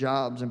 and 3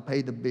 jobs and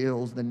pay the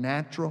bills. The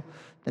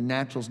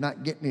natural's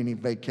not getting any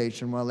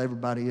vacation while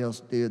everybody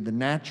else did. The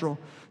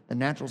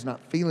natural's not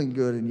feeling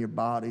good in your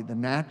body. The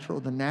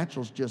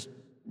natural's just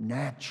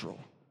natural.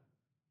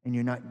 And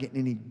you're not getting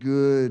any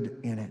good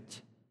in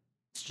it.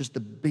 It's just the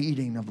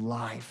beating of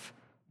life,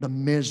 the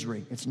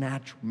misery. It's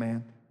natural,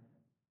 man.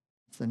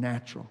 It's the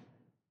natural.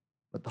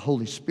 But the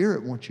Holy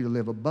Spirit wants you to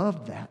live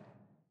above that,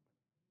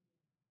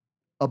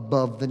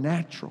 above the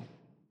natural.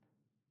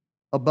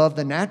 Above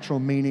the natural,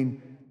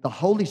 meaning the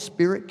Holy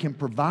Spirit can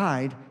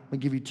provide, let me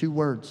give you two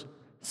words,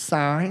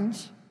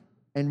 signs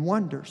and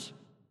wonders.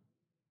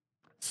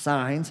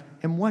 Signs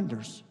and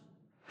wonders.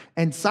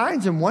 And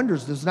signs and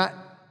wonders does not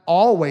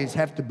always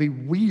have to be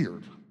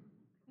weird.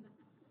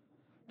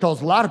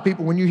 Because a lot of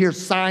people, when you hear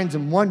signs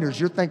and wonders,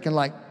 you're thinking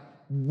like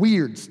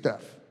weird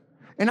stuff.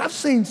 And I've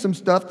seen some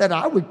stuff that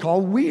I would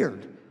call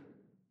weird.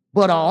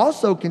 But I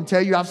also can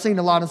tell you I've seen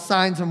a lot of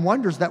signs and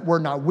wonders that were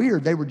not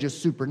weird. They were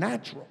just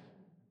supernatural.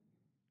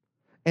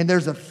 And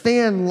there's a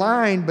thin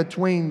line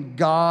between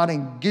God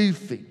and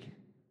goofy.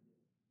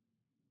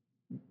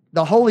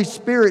 The Holy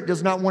Spirit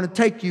does not want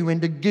to take you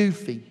into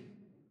goofy.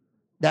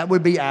 That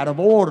would be out of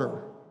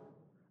order.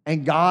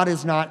 And God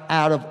is not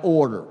out of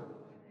order.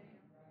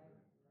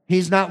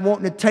 He's not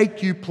wanting to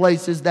take you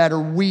places that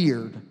are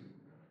weird.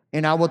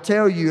 And I will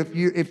tell you,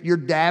 if you're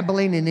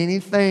dabbling in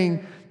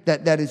anything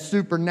that is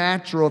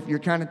supernatural, if you're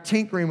kind of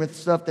tinkering with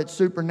stuff that's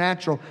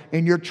supernatural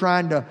and you're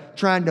trying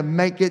to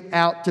make it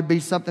out to be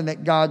something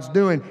that God's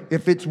doing,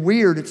 if it's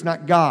weird, it's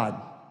not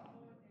God.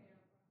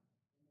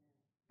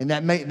 And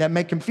that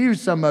may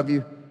confuse some of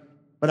you,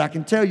 but I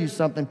can tell you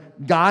something.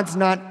 God's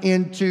not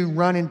into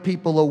running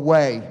people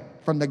away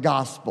from the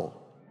gospel.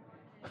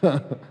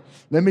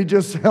 Let me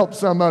just help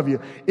some of you.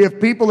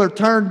 If people are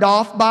turned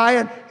off by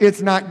it,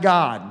 it's not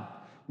God.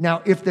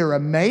 Now, if they're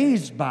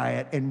amazed by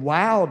it and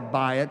wowed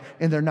by it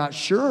and they're not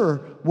sure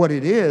what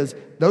it is,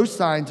 those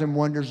signs and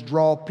wonders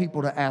draw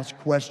people to ask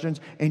questions,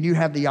 and you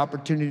have the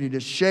opportunity to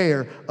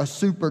share a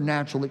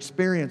supernatural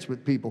experience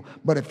with people.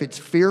 But if it's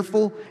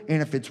fearful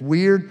and if it's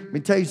weird, let me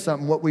tell you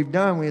something. What we've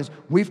done is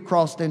we've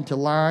crossed into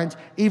lines.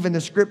 Even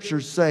the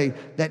scriptures say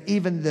that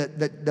even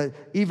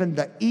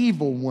the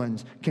evil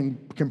ones can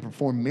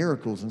perform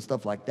miracles and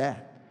stuff like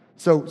that.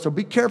 So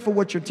be careful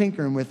what you're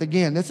tinkering with.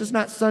 Again, this is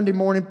not Sunday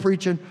morning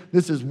preaching.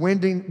 This is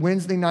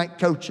Wednesday night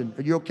coaching.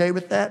 Are you okay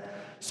with that?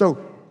 So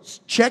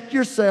check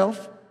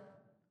yourself,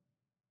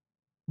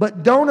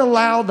 but don't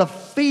allow the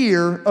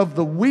fear of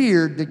the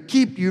weird to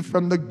keep you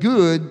from the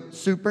good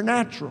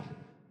supernatural.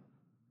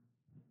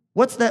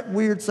 What's that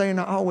weird saying?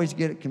 I always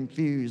get it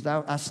confused.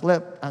 I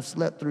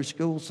slept through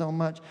school so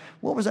much.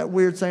 What was that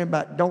weird saying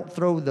about don't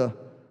throw the...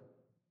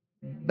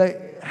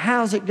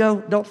 How's it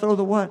go? Don't throw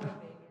the what?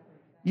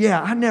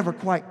 Yeah, I never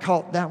quite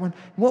caught that one.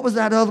 What was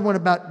that other one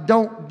about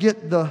don't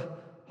get the...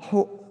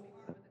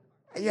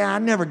 Yeah, I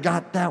never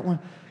got that one.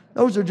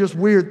 Those are just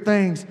weird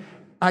things.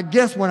 I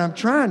guess what I'm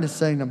trying to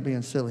say, and I'm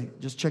being silly,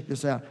 just check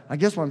this out. I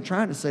guess what I'm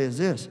trying to say is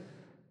this.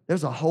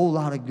 There's a whole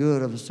lot of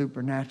good of the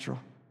supernatural.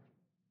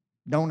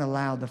 Don't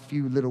allow the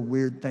few little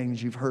weird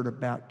things you've heard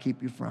about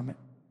keep you from it.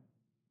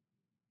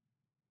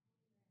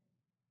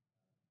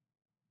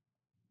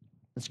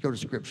 Let's go to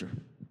Scripture.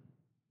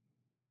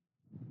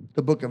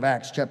 The book of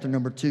Acts, chapter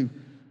number 2,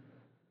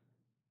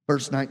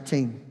 verse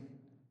 19.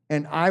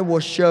 And I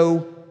will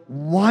show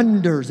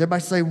wonders.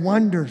 Everybody say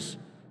wonders.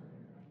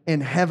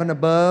 In heaven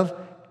above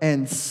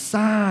and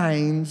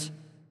signs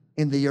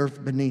in the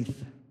earth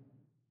beneath.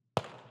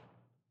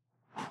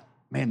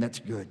 Man, that's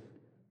good.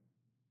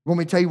 You want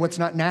me to tell you what's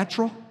not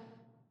natural?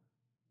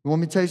 You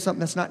want me to tell you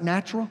something that's not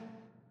natural?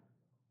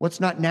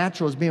 What's not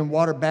natural is being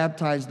water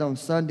baptized on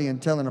Sunday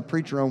and telling a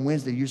preacher on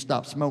Wednesday, you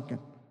stop smoking.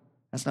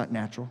 That's not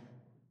natural.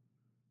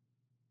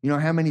 You know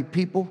how many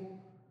people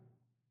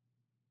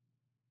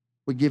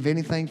would give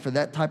anything for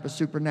that type of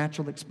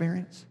supernatural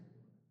experience?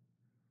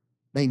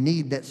 They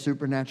need that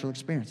supernatural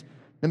experience.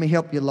 Let me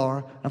help you,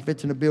 Laura. I'm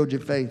fixing to build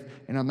your faith,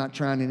 and I'm not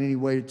trying in any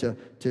way to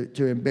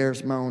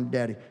embarrass my own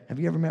daddy. Have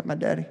you ever met my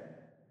daddy?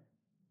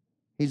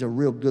 He's a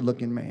real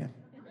good-looking man.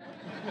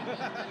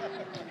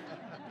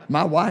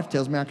 My wife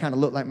tells me I kind of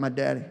look like my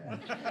daddy.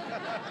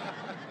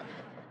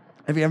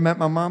 Have you ever met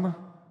my mama?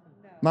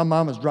 No. My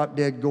mama's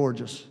drop-dead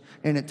gorgeous.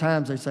 And at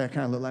times they say I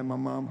kind of look like my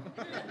mama.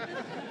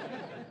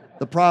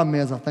 The problem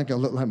is I think I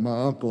look like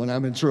my uncle and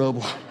I'm in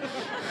trouble.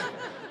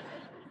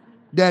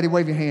 Daddy,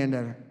 wave your hand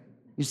at her.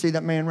 You see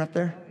that man right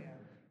there?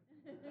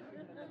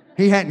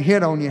 He hadn't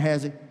hit on you,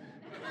 has he?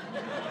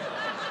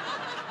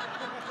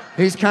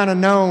 He's kind of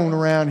known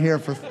around here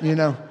for, you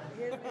know.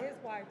 His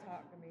wife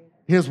talked to me.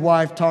 His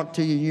wife talked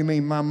to you? You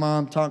mean my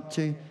mom talked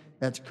to you?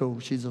 That's cool.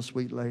 She's a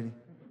sweet lady.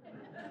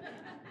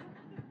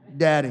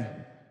 Daddy,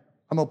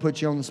 I'm going to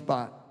put you on the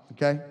spot,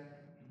 okay?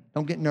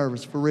 Don't get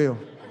nervous, for real.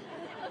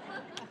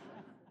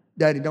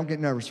 Daddy, don't get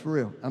nervous, for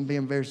real. I'm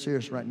being very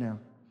serious right now.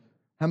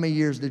 How many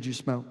years did you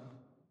smoke?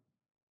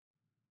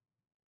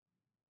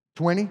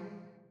 20?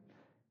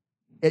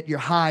 At your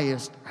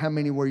highest, how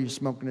many were you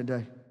smoking a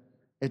day?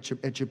 At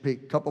your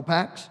peak? Couple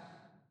packs?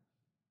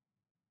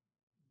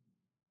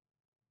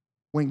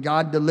 When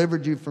God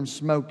delivered you from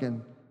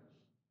smoking,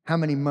 how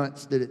many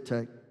months did it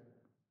take?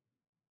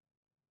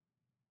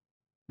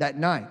 That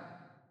night.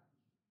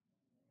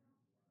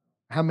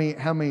 How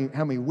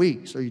many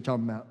weeks are you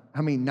talking about?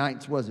 How many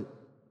nights was it?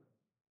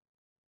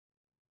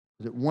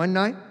 Was it one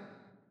night?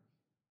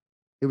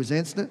 It was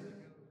instant?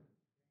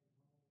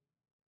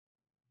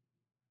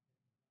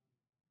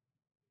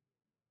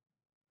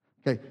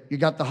 Okay, you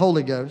got the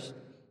Holy Ghost,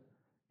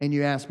 and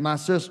you ask my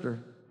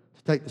sister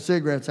to take the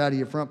cigarettes out of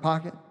your front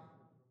pocket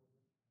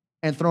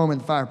and throw them in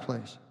the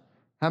fireplace.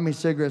 How many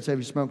cigarettes have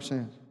you smoked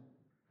since?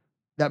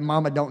 That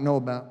mama don't know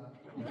about.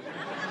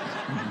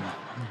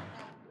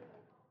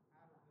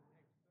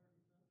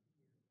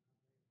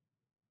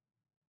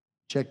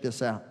 Check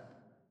this out.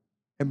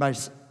 Everybody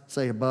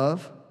say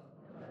above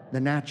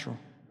the natural.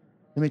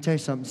 Let me tell you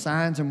something.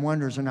 Signs and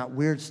wonders are not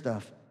weird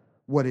stuff.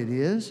 What it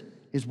is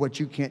what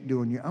you can't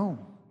do on your own.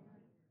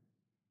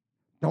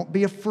 Don't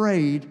be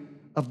afraid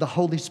of the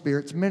Holy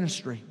Spirit's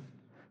ministry,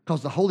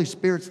 because the Holy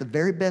Spirit's the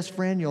very best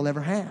friend you'll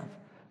ever have.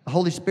 The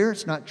Holy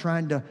Spirit's not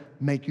trying to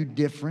make you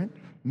different,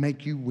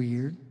 make you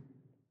weird.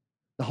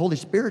 The Holy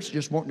Spirit's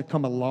just wanting to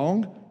come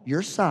along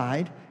your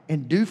side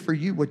and do for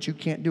you what you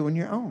can't do on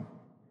your own.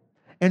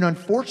 And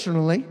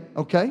unfortunately,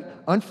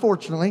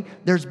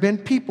 there's been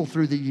people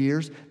through the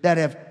years that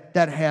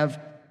have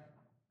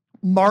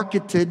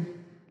marketed,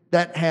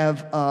 that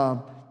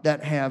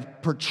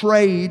have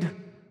portrayed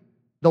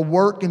the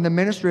work and the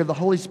ministry of the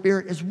Holy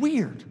Spirit as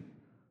weird.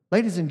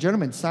 Ladies and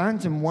gentlemen,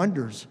 signs and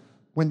wonders,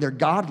 when they're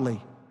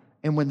godly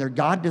and when they're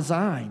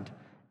God-designed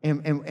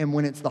and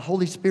when it's the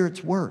Holy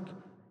Spirit's work,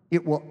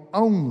 it will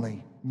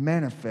only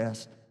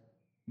manifest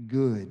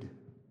good.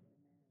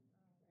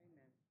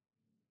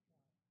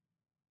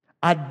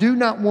 I do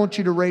not want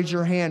you to raise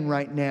your hand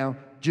right now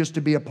just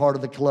to be a part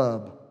of the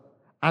club.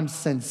 I'm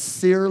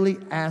sincerely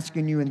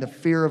asking you in the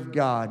fear of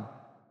God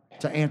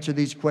to answer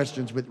these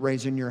questions with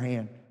raising your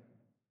hand.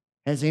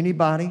 Has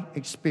anybody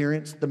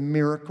experienced the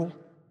miracle,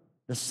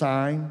 the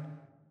sign,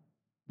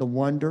 the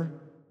wonder,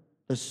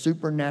 the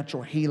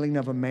supernatural healing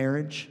of a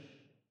marriage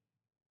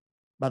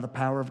by the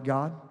power of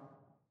God?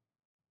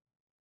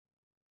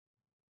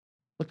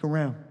 Look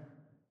around.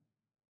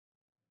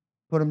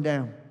 Put them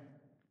down.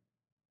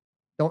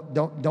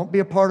 Don't be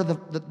a part of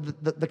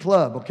the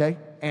club, okay?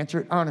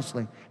 Answer it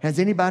honestly. Has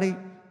anybody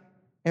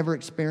ever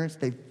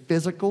experienced a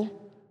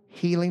physical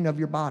healing of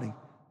your body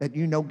that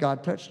you know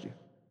God touched you?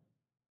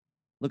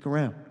 Look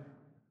around.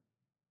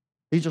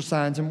 These are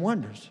signs and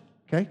wonders,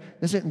 okay?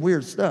 This isn't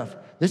weird stuff.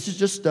 This is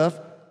just stuff,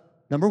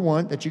 number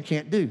one, that you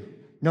can't do.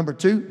 Number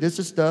two, this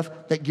is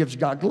stuff that gives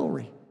God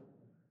glory.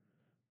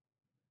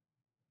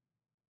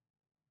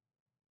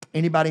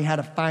 Anybody had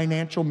a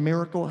financial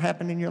miracle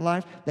happen in your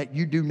life that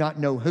you do not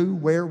know who,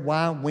 where,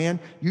 why, when?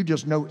 You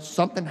just know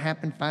something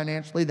happened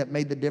financially that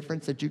made the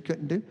difference that you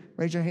couldn't do?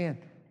 Raise your hand.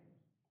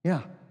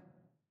 Yeah.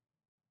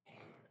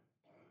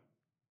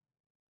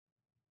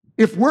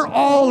 If we're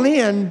all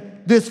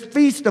in this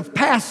feast of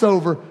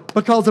Passover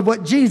because of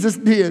what Jesus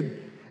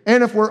did,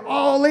 and if we're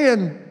all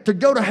in to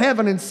go to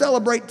heaven and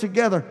celebrate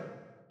together,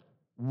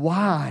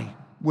 why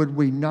would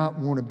we not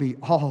want to be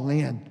all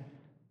in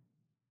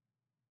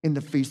the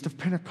Feast of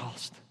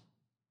Pentecost?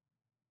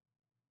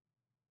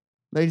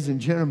 Ladies and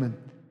gentlemen,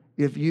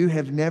 if you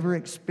have never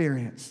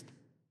experienced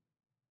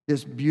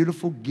this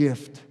beautiful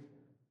gift,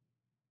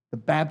 the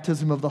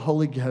baptism of the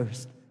Holy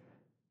Ghost,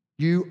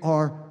 you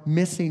are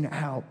missing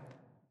out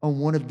on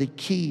one of the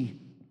key,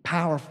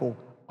 powerful,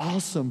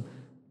 awesome,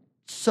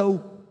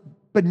 so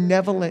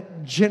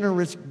benevolent,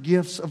 generous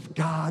gifts of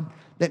God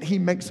that He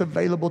makes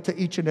available to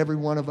each and every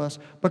one of us.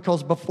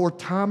 Because before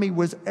Tommy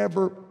was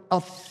ever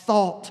a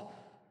thought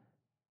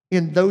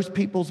in those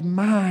people's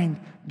mind,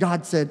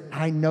 God said,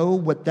 I know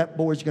what that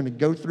boy's going to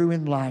go through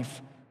in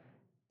life,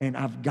 and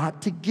I've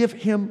got to give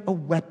him a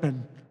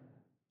weapon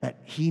that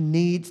he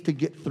needs to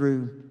get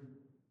through.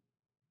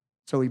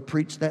 So He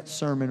preached that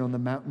sermon on the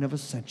mountain of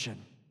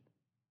Ascension,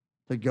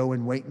 to go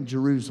and wait in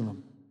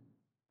Jerusalem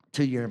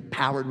till you're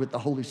empowered with the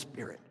Holy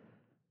Spirit.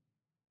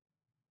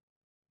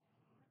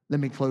 Let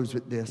me close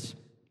with this.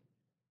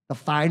 The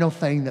final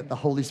thing that the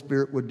Holy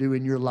Spirit will do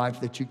in your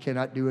life that you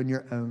cannot do on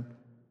your own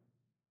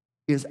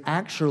is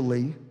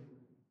actually,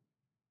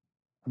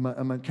 I'm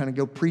going to kind of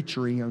go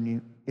preachery on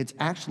you. It's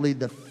actually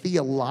the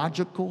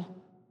theological,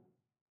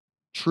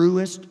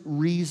 truest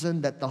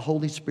reason that the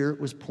Holy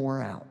Spirit was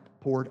poured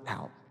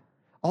out.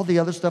 All the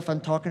other stuff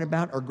I'm talking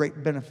about are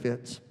great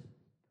benefits.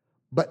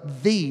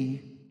 But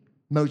the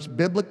most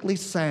biblically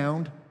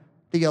sound,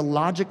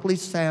 theologically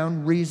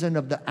sound reason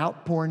of the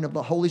outpouring of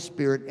the Holy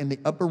Spirit in the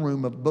upper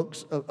room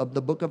of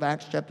the book of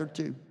Acts chapter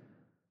 2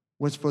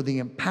 was for the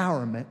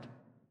empowerment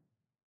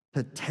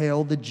to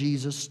tell the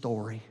Jesus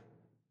story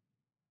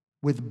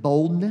with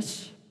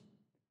boldness,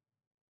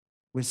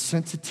 with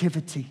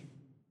sensitivity,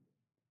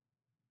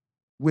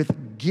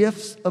 with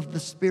gifts of the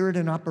Spirit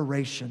in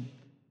operation,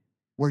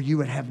 where you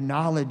would have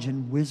knowledge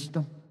and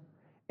wisdom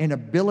and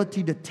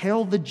ability to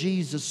tell the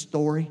Jesus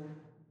story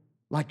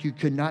like you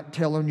could not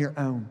tell on your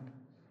own.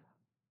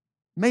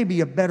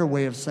 Maybe a better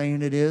way of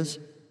saying it is,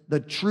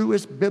 the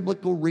truest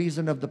biblical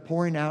reason of the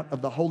pouring out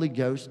of the Holy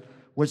Ghost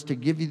was to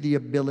give you the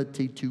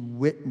ability to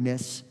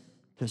witness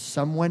to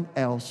someone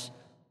else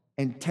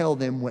and tell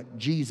them what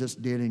Jesus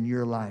did in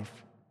your life.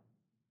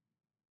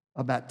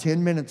 About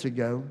 10 minutes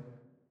ago,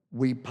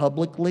 we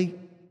publicly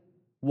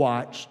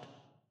watched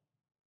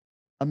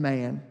a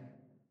man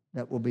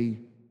that will be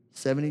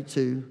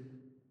 72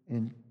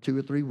 in 2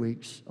 or 3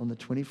 weeks on the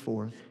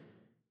 24th,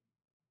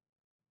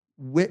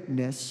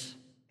 witness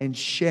and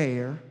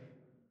share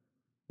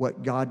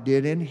what God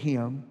did in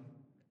him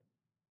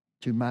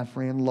to my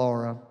friend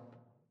Laura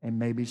and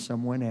maybe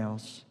someone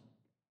else.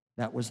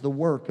 That was the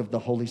work of the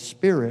Holy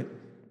Spirit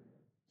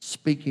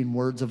speaking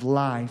words of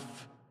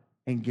life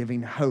and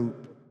giving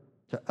hope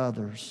to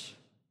others.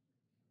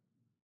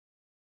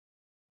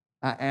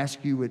 I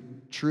ask you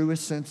with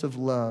truest sense of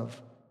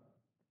love,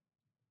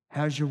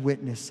 how's your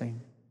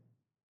witnessing?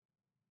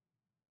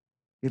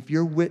 If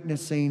your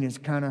witnessing is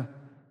kind of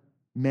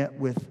met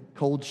with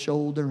cold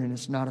shoulder and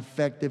it's not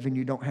effective and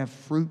you don't have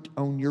fruit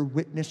on your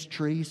witness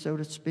tree, so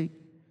to speak,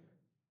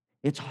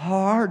 it's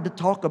hard to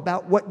talk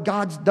about what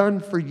God's done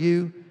for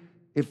you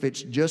if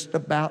it's just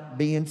about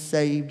being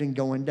saved and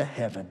going to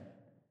heaven.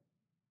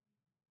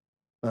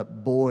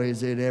 But boy,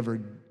 is it ever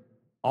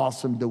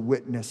awesome to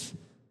witness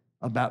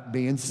about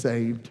being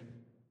saved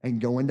and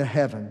going to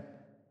heaven,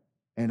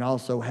 and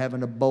also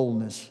having a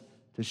boldness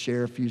to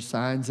share a few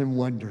signs and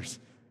wonders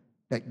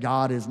that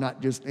God is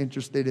not just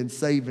interested in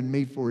saving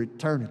me for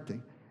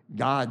eternity.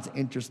 God's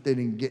interested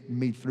in getting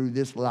me through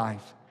this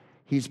life.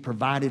 He's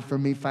provided for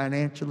me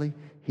financially.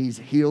 He's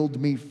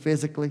healed me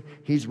physically.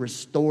 He's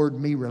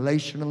restored me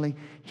relationally.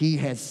 He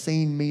has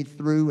seen me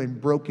through and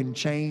broken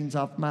chains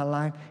off my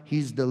life.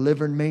 He's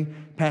delivered me.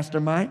 Pastor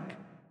Mike,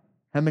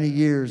 how many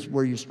years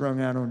were you strung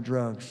out on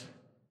drugs?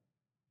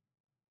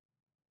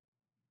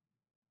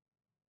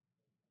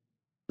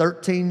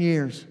 13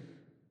 years.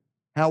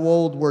 How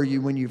old were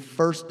you when you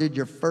first did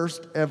your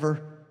first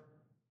ever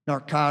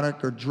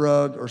narcotic or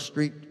drug or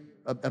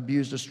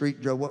abused a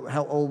street drug?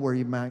 How old were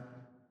you, Mike?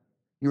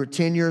 You were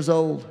 10 years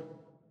old.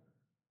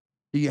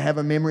 Do you have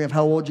a memory of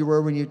how old you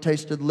were when you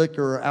tasted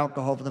liquor or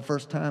alcohol for the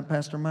first time,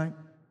 Pastor Mike?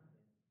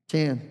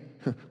 10.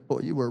 Boy,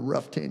 you were a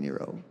rough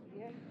 10-year-old.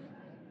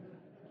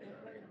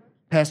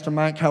 Pastor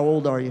Mike, how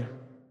old are you?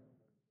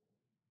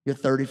 You're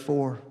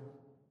 34.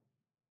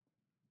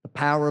 The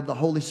power of the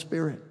Holy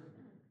Spirit.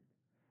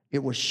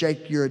 It will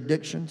shake your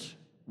addictions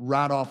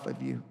right off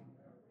of you.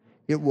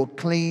 It will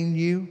clean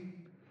you.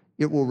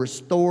 It will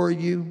restore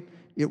you.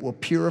 It will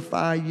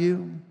purify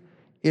you.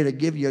 It'll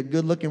give you a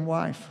good-looking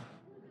wife.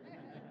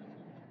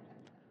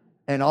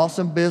 An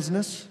awesome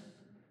business,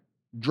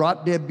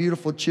 drop-dead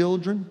beautiful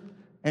children,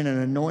 and an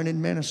anointed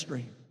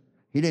ministry.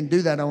 He didn't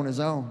do that on his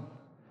own.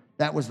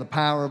 That was the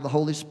power of the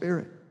Holy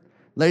Spirit.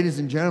 Ladies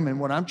and gentlemen,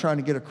 what I'm trying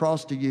to get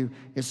across to you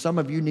is some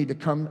of you need to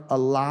come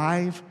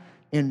alive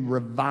in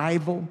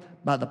revival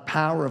by the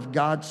power of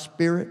God's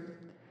Spirit,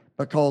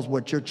 because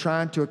what you're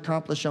trying to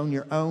accomplish on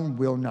your own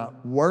will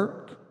not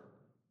work.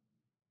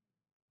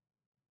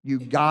 You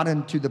got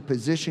into the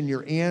position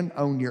you're in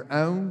on your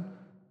own,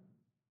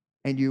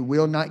 and you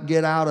will not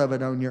get out of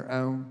it on your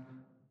own.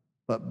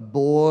 But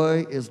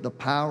boy, is the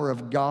power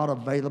of God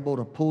available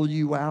to pull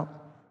you out,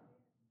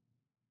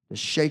 to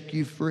shake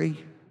you free,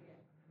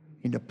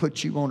 and to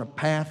put you on a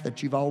path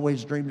that you've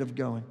always dreamed of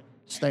going.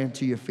 Stand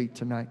to your feet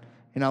tonight.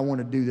 And I want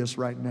to do this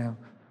right now.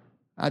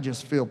 I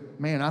just feel,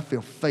 man, I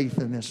feel faith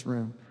in this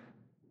room.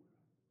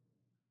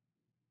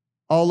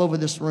 All over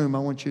this room, I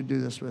want you to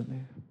do this with me.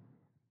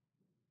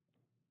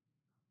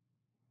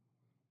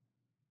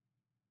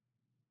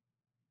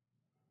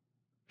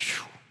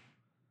 Whew.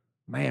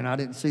 Man, I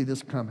didn't see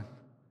this coming.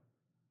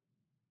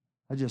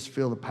 I just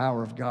feel the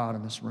power of God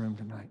in this room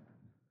tonight.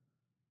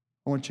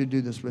 I want you to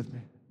do this with me.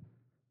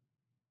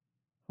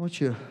 I want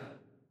you to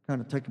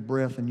kind of take a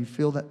breath, and you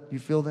feel that? You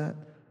feel that?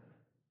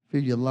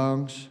 Feel your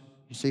lungs.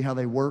 You see how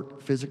they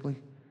work physically?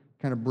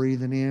 Kind of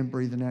breathing in,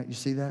 breathing out. You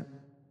see that?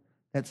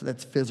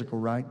 That's physical,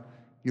 right?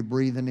 You're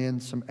breathing in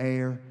some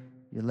air.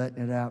 You're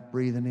letting it out,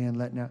 breathing in,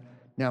 letting out.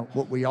 Now,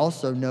 what we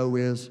also know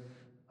is,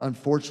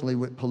 unfortunately,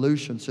 with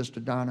pollution, Sister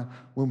Donna,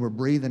 when we're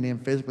breathing in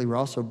physically, we're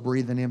also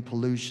breathing in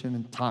pollution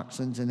and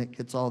toxins, and it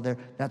gets all there.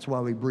 That's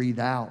why we breathe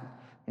out,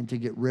 and to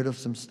get rid of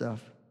some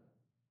stuff.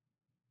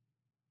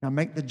 Now,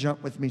 make the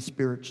jump with me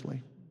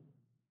spiritually.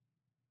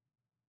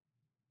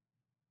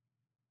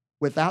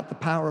 Without the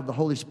power of the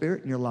Holy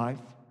Spirit in your life,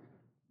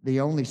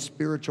 the only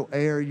spiritual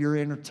air you're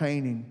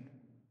entertaining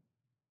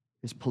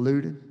is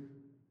polluted.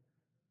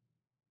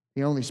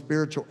 The only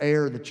spiritual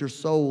air that your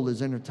soul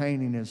is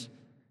entertaining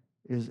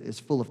is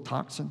full of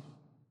toxin.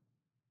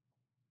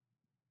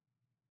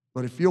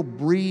 But if you'll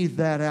breathe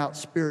that out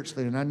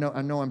spiritually, and I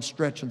know I'm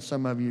stretching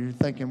some of you, you're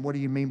thinking, what do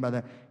you mean by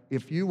that?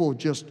 If you will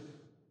just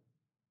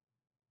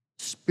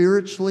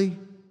spiritually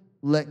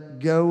let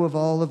go of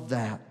all of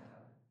that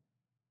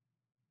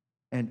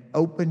and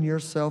open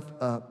yourself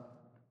up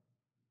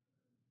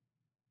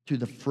to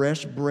the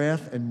fresh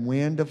breath and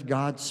wind of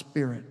God's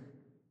Spirit,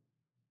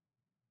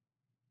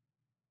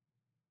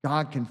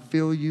 God can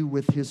fill you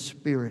with His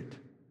Spirit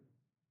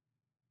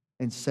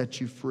and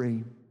set you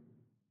free.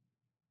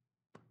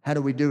 How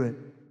do we do it?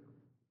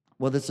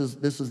 Well, this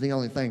is the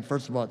only thing.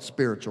 First of all, it's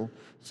spiritual,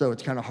 so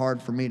it's kind of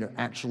hard for me to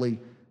actually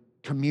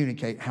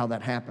communicate how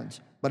that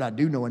happens. But I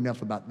do know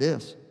enough about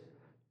this.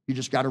 You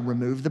just got to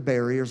remove the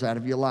barriers out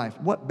of your life.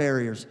 What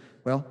barriers?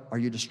 Well, are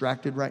you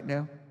distracted right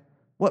now?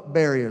 What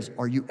barriers?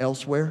 Are you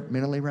elsewhere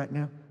mentally right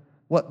now?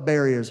 What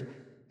barriers?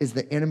 Is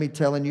the enemy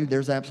telling you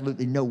there's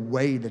absolutely no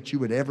way that you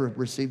would ever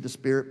receive the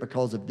Spirit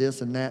because of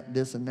this and that,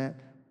 this and that?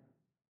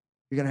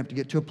 You're going to have to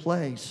get to a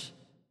place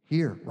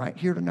here, right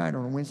here tonight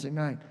on a Wednesday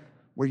night,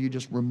 where you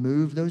just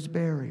remove those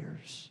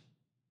barriers.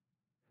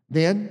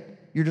 Then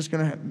you're just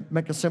going to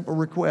make a simple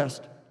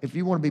request. If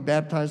you want to be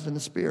baptized in the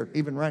Spirit,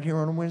 even right here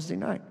on a Wednesday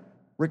night,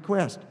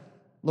 request,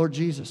 Lord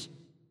Jesus,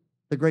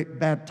 the great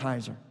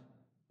baptizer,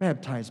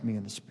 baptize me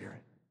in the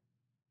Spirit.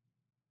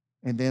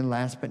 And then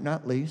last but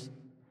not least,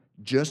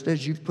 just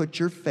as you've put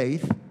your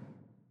faith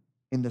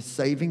in the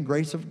saving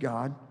grace of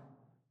God,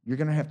 you're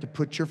going to have to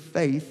put your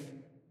faith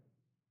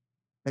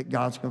that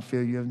God's going to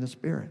fill you in the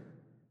Spirit.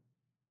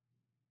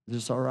 Is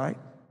this all right?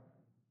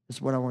 This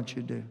is what I want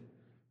you to do.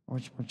 I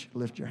want you to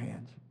lift your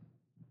hands.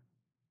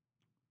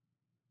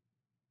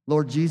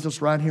 Lord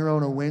Jesus, right here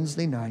on a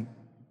Wednesday night,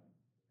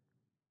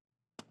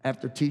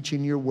 after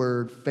teaching your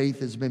word,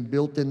 faith has been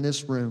built in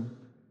this room.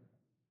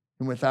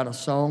 And without a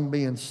song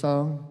being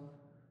sung,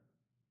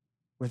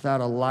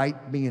 without a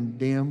light being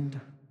dimmed,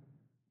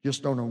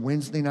 just on a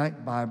Wednesday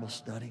night Bible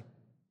study,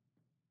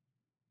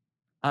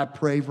 I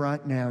pray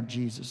right now,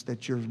 Jesus,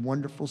 that your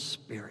wonderful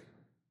Spirit,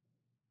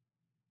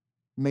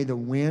 may the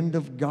wind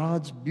of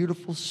God's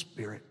beautiful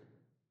Spirit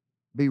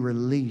be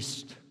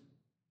released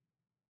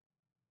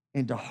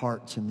into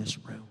hearts in this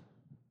room.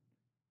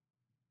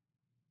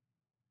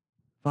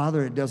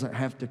 Father, it doesn't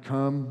have to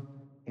come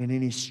in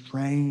any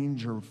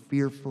strange or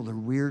fearful or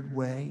weird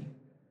way.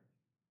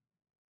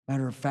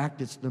 Matter of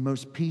fact, it's the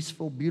most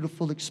peaceful,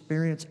 beautiful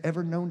experience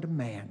ever known to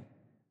man,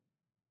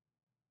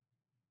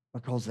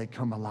 because they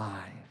come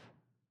alive.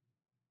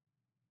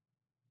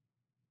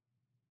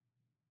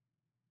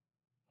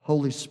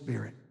 Holy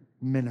Spirit,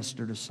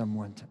 minister to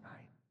someone tonight.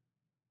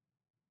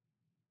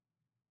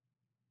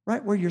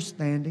 Right where you're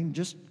standing,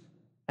 just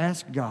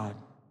ask God.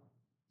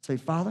 Say,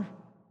 Father,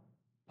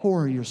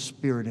 pour your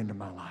Spirit into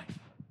my life.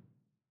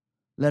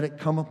 Let it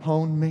come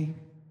upon me,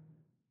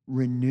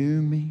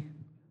 renew me,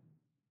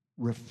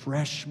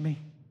 refresh me,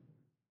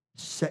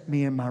 set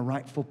me in my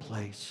rightful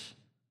place.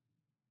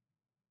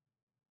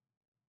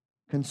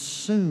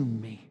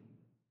 Consume me.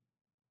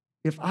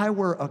 If I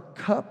were a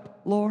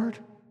cup, Lord,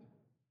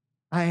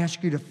 I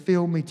ask you to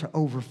fill me to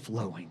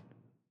overflowing.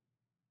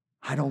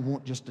 I don't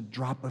want just a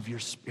drop of your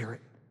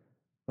Spirit.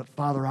 But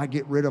Father, I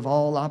get rid of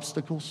all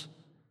obstacles.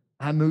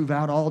 I move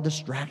out all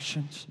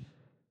distractions.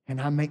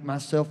 And I make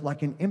myself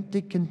like an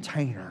empty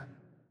container.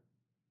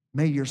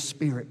 May your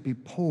Spirit be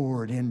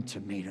poured into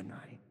me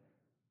tonight.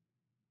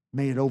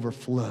 May it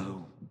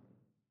overflow.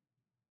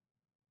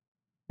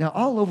 Now,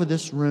 all over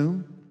this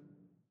room,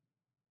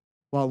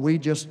 while we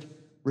just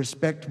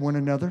respect one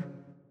another,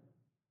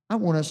 I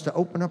want us to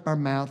open up our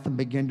mouth and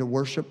begin to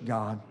worship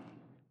God.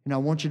 And I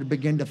want you to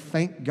begin to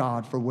thank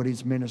God for what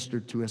He's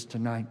ministered to us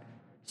tonight.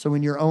 So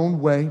in your own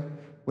way,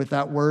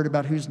 without word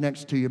about who's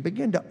next to you,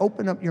 begin to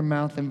open up your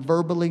mouth and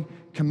verbally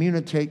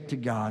communicate to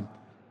God.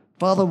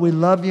 Father, we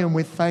love you and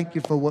we thank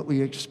you for what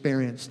we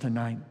experienced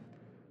tonight.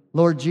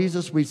 Lord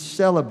Jesus, we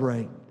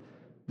celebrate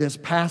this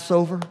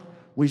Passover.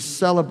 We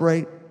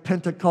celebrate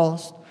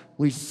Pentecost.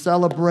 We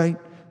celebrate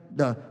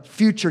the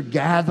future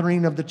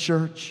gathering of the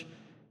church.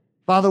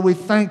 Father, we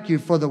thank you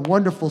for the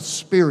wonderful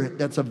Spirit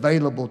that's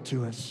available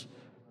to us.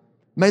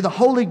 May the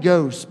Holy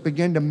Ghost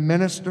begin to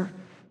minister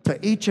to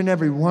each and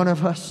every one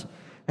of us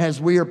as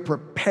we are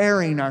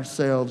preparing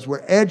ourselves,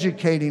 we're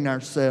educating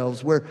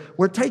ourselves,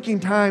 we're taking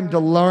time to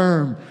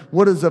learn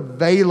what is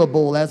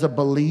available as a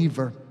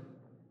believer.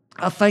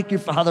 I thank you,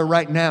 Father,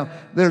 right now.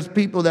 There's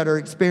people that are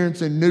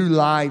experiencing new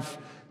life.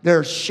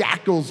 There's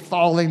shackles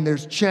falling.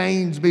 There's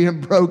chains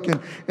being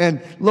broken.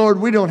 And Lord,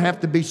 we don't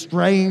have to be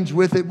strange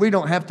with it. We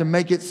don't have to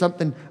make it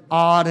something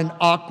odd and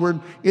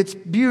awkward. It's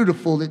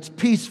beautiful. It's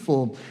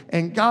peaceful.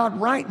 And God,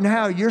 right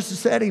now, you're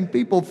setting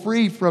people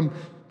free from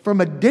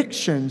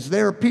addictions.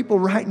 There are people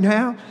right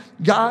now,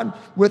 God,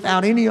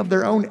 without any of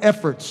their own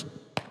efforts,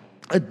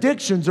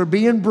 addictions are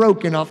being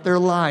broken off their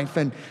life.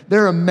 And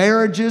there are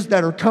marriages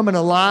that are coming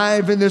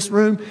alive in this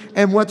room.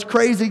 And what's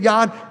crazy,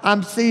 God,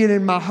 I'm seeing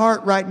in my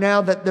heart right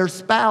now that their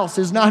spouse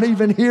is not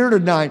even here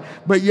tonight.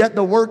 But yet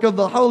the work of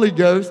the Holy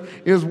Ghost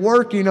is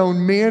working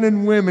on men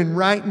and women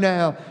right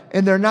now.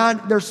 And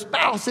their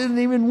spouse isn't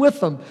even with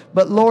them.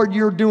 But Lord,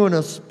 you're doing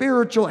a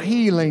spiritual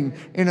healing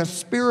and a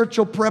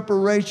spiritual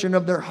preparation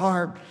of their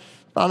heart.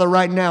 Father,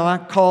 right now I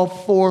call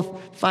forth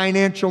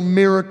financial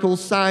miracles,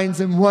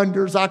 signs, and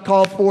wonders. I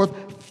call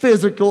forth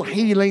physical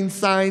healing,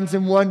 signs,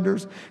 and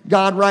wonders.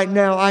 God, right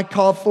now I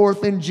call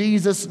forth in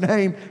Jesus'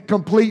 name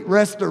complete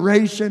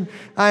restoration.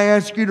 I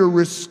ask you to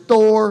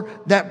restore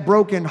that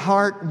broken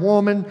heart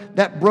woman,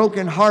 that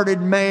broken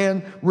hearted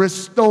man.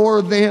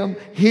 Restore them,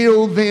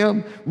 heal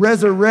them,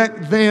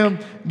 resurrect them.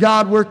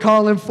 God, we're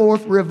calling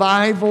forth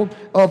revival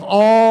of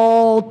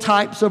all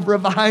types of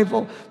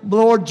revival.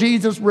 Lord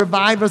Jesus,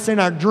 revive us in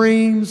our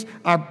dreams,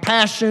 our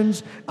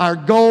passions, our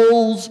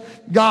goals.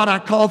 God, I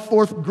call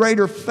forth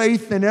greater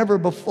faith than ever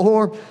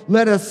before.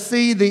 Let us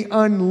see the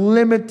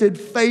unlimited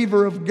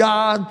favor of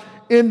God.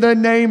 In the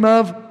name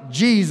of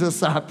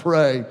Jesus, I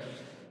pray.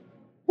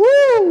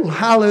 Woo!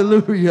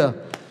 Hallelujah.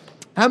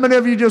 How many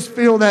of you just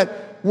feel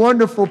that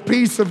wonderful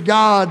peace of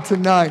God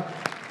tonight?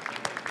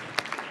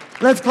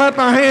 Let's clap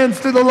our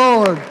hands to the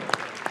Lord.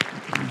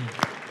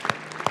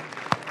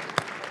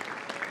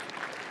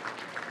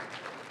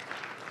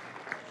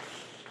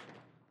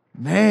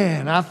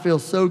 Man, I feel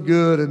so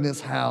good in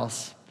this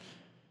house.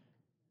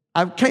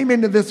 I came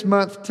into this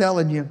month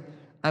telling you,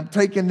 I'm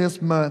taking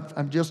this month,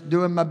 I'm just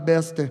doing my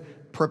best to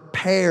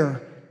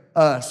prepare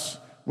us.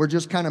 We're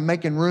just kind of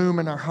making room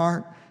in our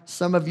heart.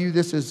 Some of you,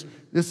 this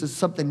is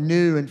something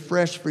new and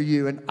fresh for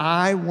you, and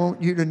I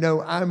want you to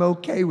know I'm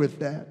okay with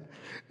that.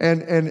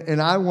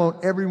 And I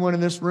want everyone in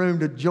this room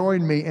to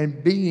join me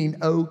in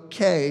being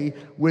okay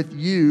with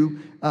you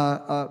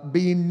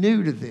being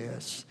new to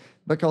this.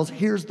 Because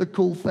here's the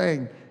cool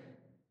thing.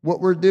 What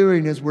we're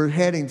doing is we're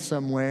heading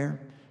somewhere,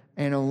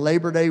 and on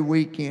Labor Day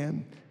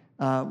weekend,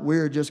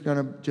 we're just going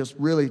to just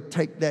really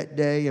take that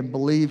day and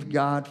believe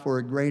God for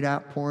a great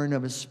outpouring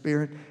of His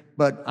Spirit.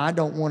 But I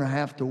don't want to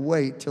have to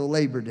wait till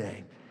Labor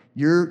Day.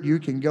 You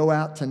can go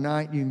out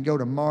tonight. You can go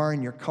tomorrow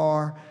in your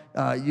car.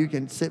 You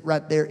can sit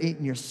right there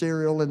eating your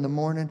cereal in the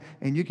morning,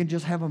 and you can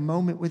just have a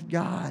moment with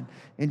God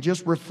and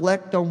just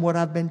reflect on what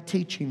I've been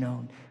teaching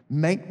on.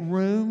 Make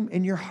room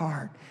in your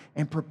heart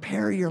and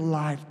prepare your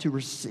life to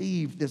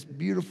receive this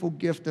beautiful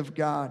gift of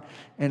God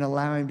and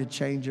allow Him to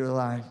change your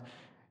life.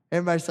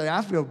 Everybody say,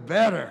 I feel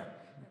better.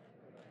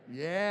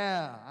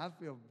 Yeah, I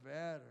feel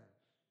better.